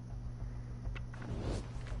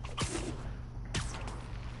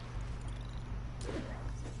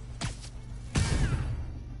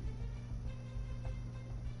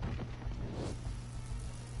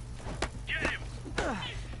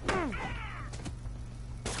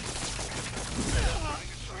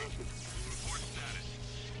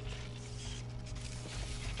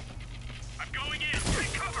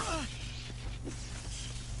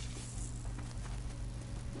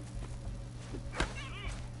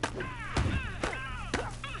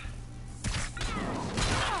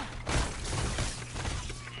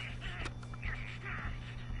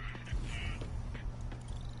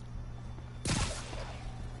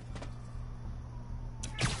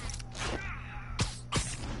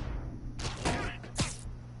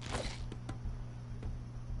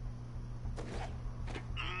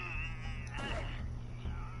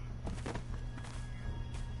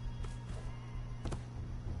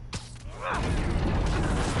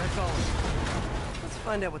 That's all. Let's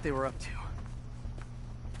find out what they were up to.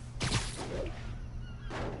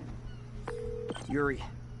 Yuri,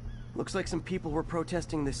 looks like some people were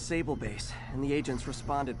protesting this Sable base, and the agents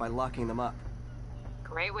responded by locking them up.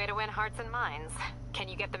 Great way to win hearts and minds. Can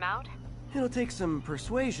you get them out? It'll take some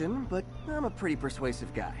persuasion, but I'm a pretty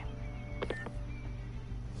persuasive guy.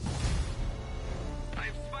 I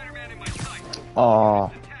have Spider-Man in my sight. Aw.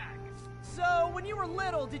 So, when you were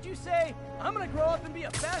little, did you say, I'm gonna grow up and be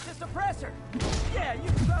a fascist oppressor? Yeah, you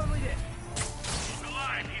probably did. He's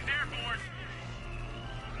alive. He's airborne.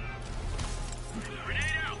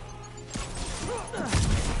 Grenade out.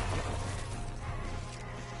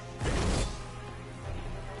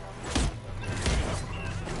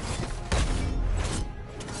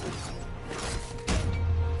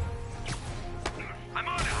 I'm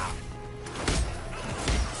on it.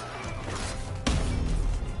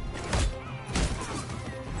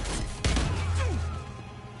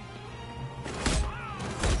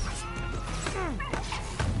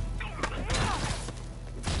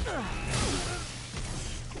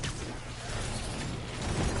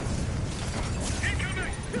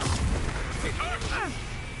 Incoming. He's hurt.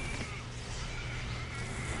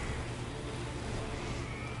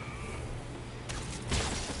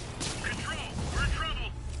 Control. We're in trouble.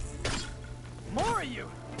 More of you!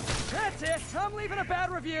 That's it! I'm leaving a bad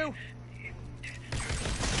review!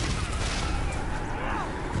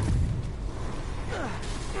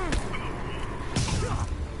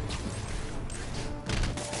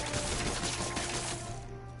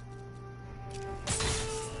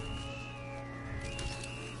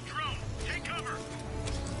 Drone, take cover.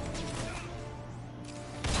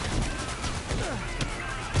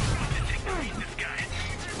 Take the lead, this guy.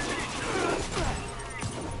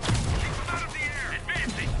 Keep him out of the air.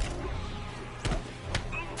 Advancing.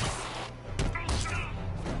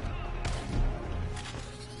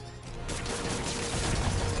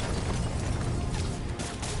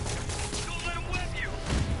 Don't let him web you.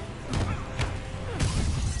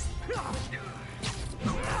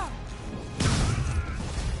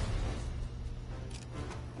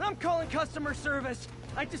 I'm calling customer service.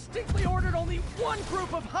 I distinctly ordered only one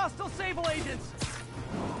group of hostile Sable agents.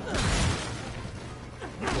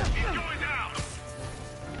 He's going down.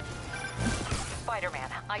 Spider-Man,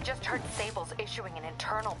 I just heard Sable's issuing an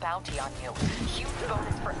internal bounty on you. Huge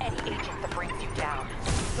bonus for any agent that brings you down.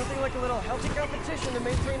 Something like a little healthy competition to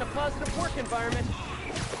maintain a positive work environment.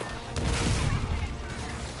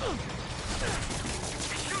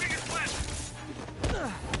 He's shooting his west.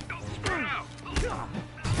 Don't spread out. Stand down.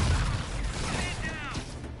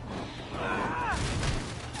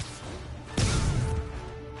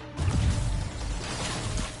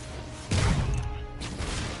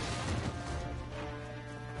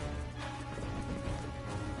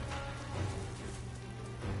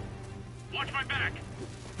 Watch my back.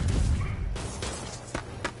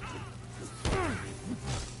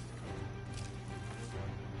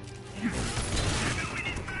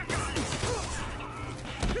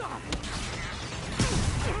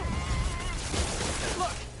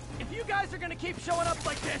 Look, if you guys are gonna keep showing up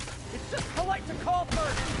like this, it's just polite to call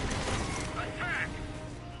first. Attack.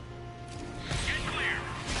 Get clear.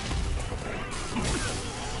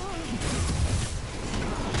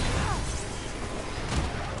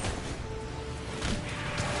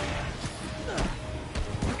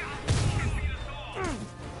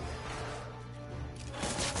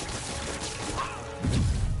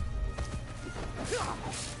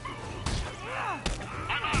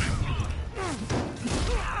 I'm on it.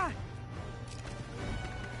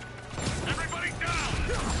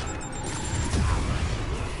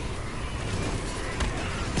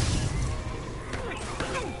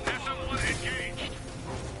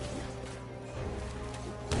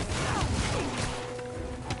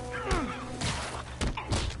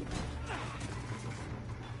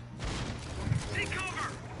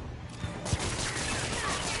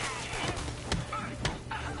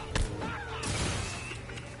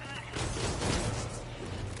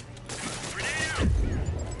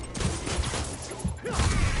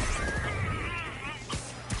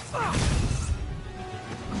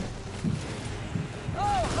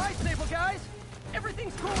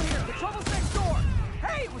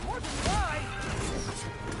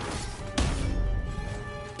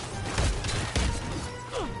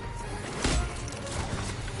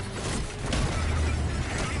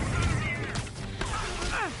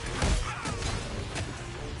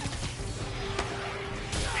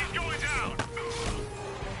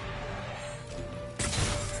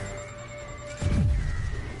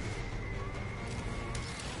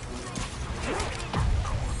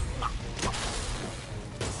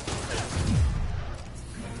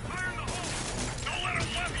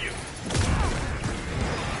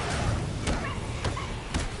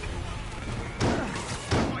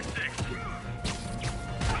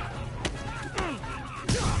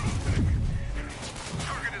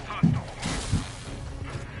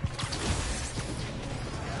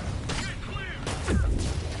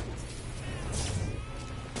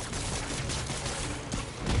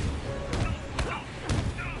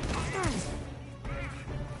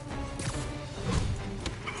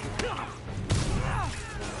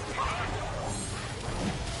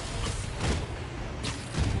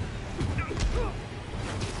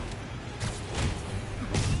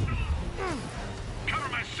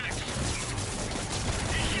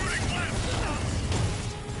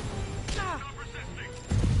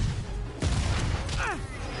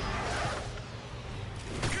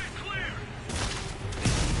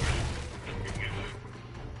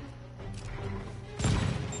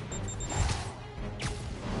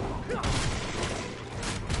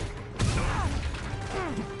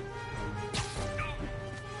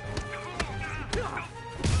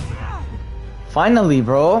 Finally,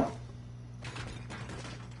 bro.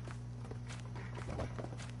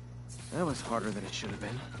 That was harder than it should have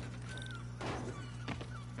been.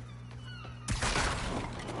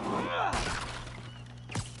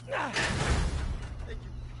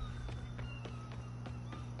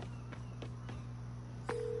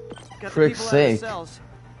 Got the Frick's people out of the sake. cells.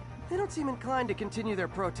 They don't seem inclined to continue their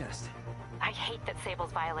protest. I hate that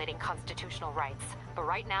Sable's violating constitutional rights, but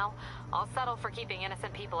right now, I'll settle for keeping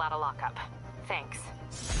innocent people out of lockup. Thanks.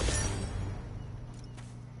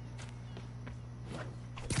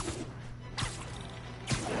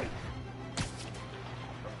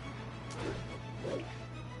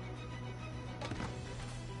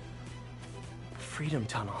 Freedom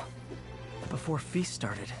Tunnel. Before Feast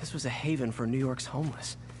started, this was a haven for New York's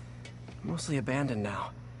homeless. Mostly abandoned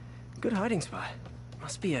now. Good hiding spot.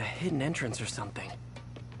 Must be a hidden entrance or something.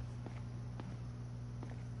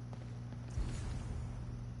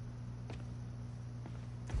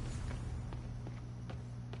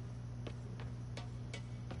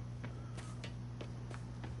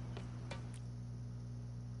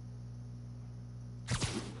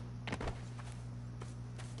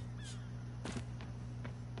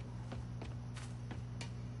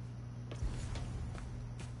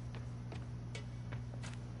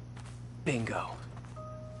 Bingo.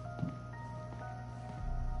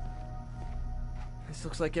 This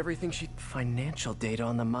looks like everything she... Financial data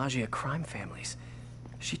on the Maggia crime families.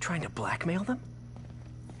 Is she trying to blackmail them?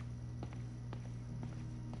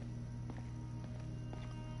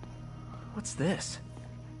 What's this?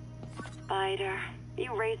 Spider,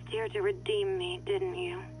 you raced here to redeem me, didn't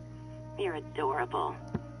you? You're adorable.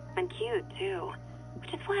 And cute, too.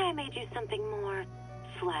 Which is why I made you something more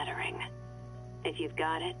flattering. If you've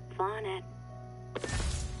got it, flaunt it.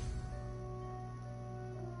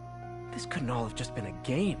 This couldn't all have just been a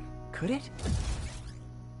game, could it?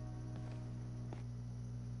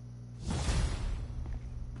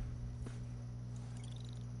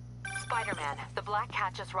 Spider-Man, the Black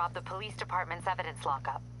Cat just robbed the police department's evidence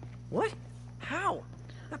lockup. What? How?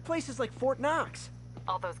 That place is like Fort Knox.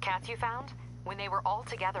 All those cats you found? When they were all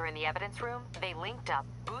together in the evidence room, they linked up,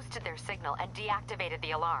 boosted their signal, and deactivated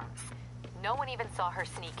the alarms. No one even saw her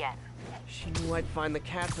sneak in. She knew I'd find the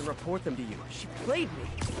cats and report them to you. She played me,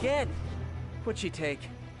 again. What'd she take?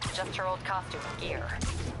 Just her old costume and gear.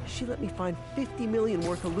 She let me find 50 million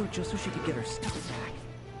worth of loot just so she could get her stuff back.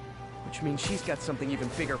 Which means she's got something even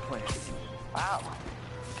bigger planned. Wow.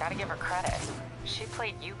 Gotta give her credit. She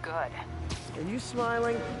played you good. Are you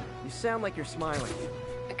smiling? You sound like you're smiling.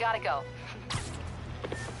 Gotta go.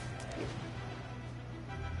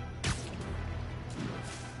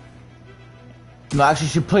 No, actually,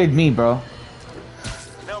 she played me, bro.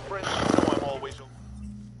 Now, friends, you know I'm always...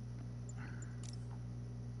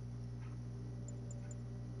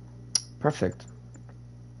 Perfect.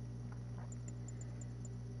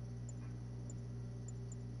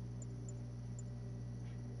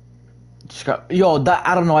 Yo, that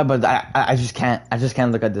I don't know why, but I just can't. I just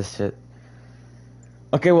can't look at this shit.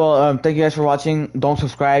 Okay, well, thank you guys for watching. Don't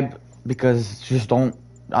subscribe because just don't.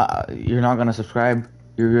 You're not gonna subscribe.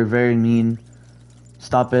 You're very mean.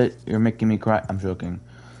 Stop it. You're making me cry. I'm joking.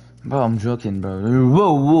 Bro, I'm joking, bro.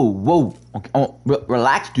 Whoa, whoa, whoa. Okay. Oh,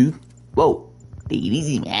 relax, dude. Whoa. Take it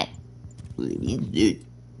easy, man. Take it easy, dude.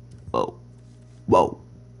 Whoa. Whoa.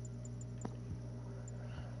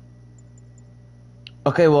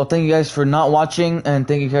 Okay, well, thank you guys for not watching, and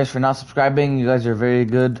thank you guys for not subscribing. You guys are very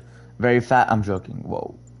good. Very fat. I'm joking.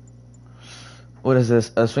 Whoa. What is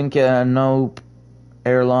this? A swing kit? Nope.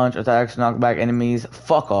 Air launch. Attacks. Knock back enemies.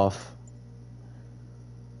 Fuck off.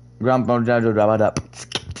 Ground pound up.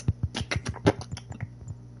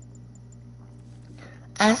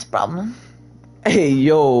 Ass problem. Hey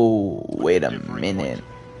yo, wait a minute.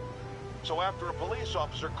 So after a police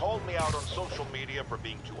officer called me out on social media for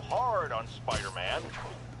being too hard on Spider-Man,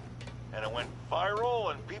 and it went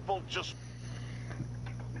viral and people just...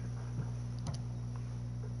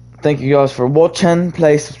 Thank you guys for watching.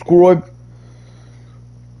 Please subscribe.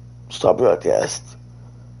 Stop broadcast.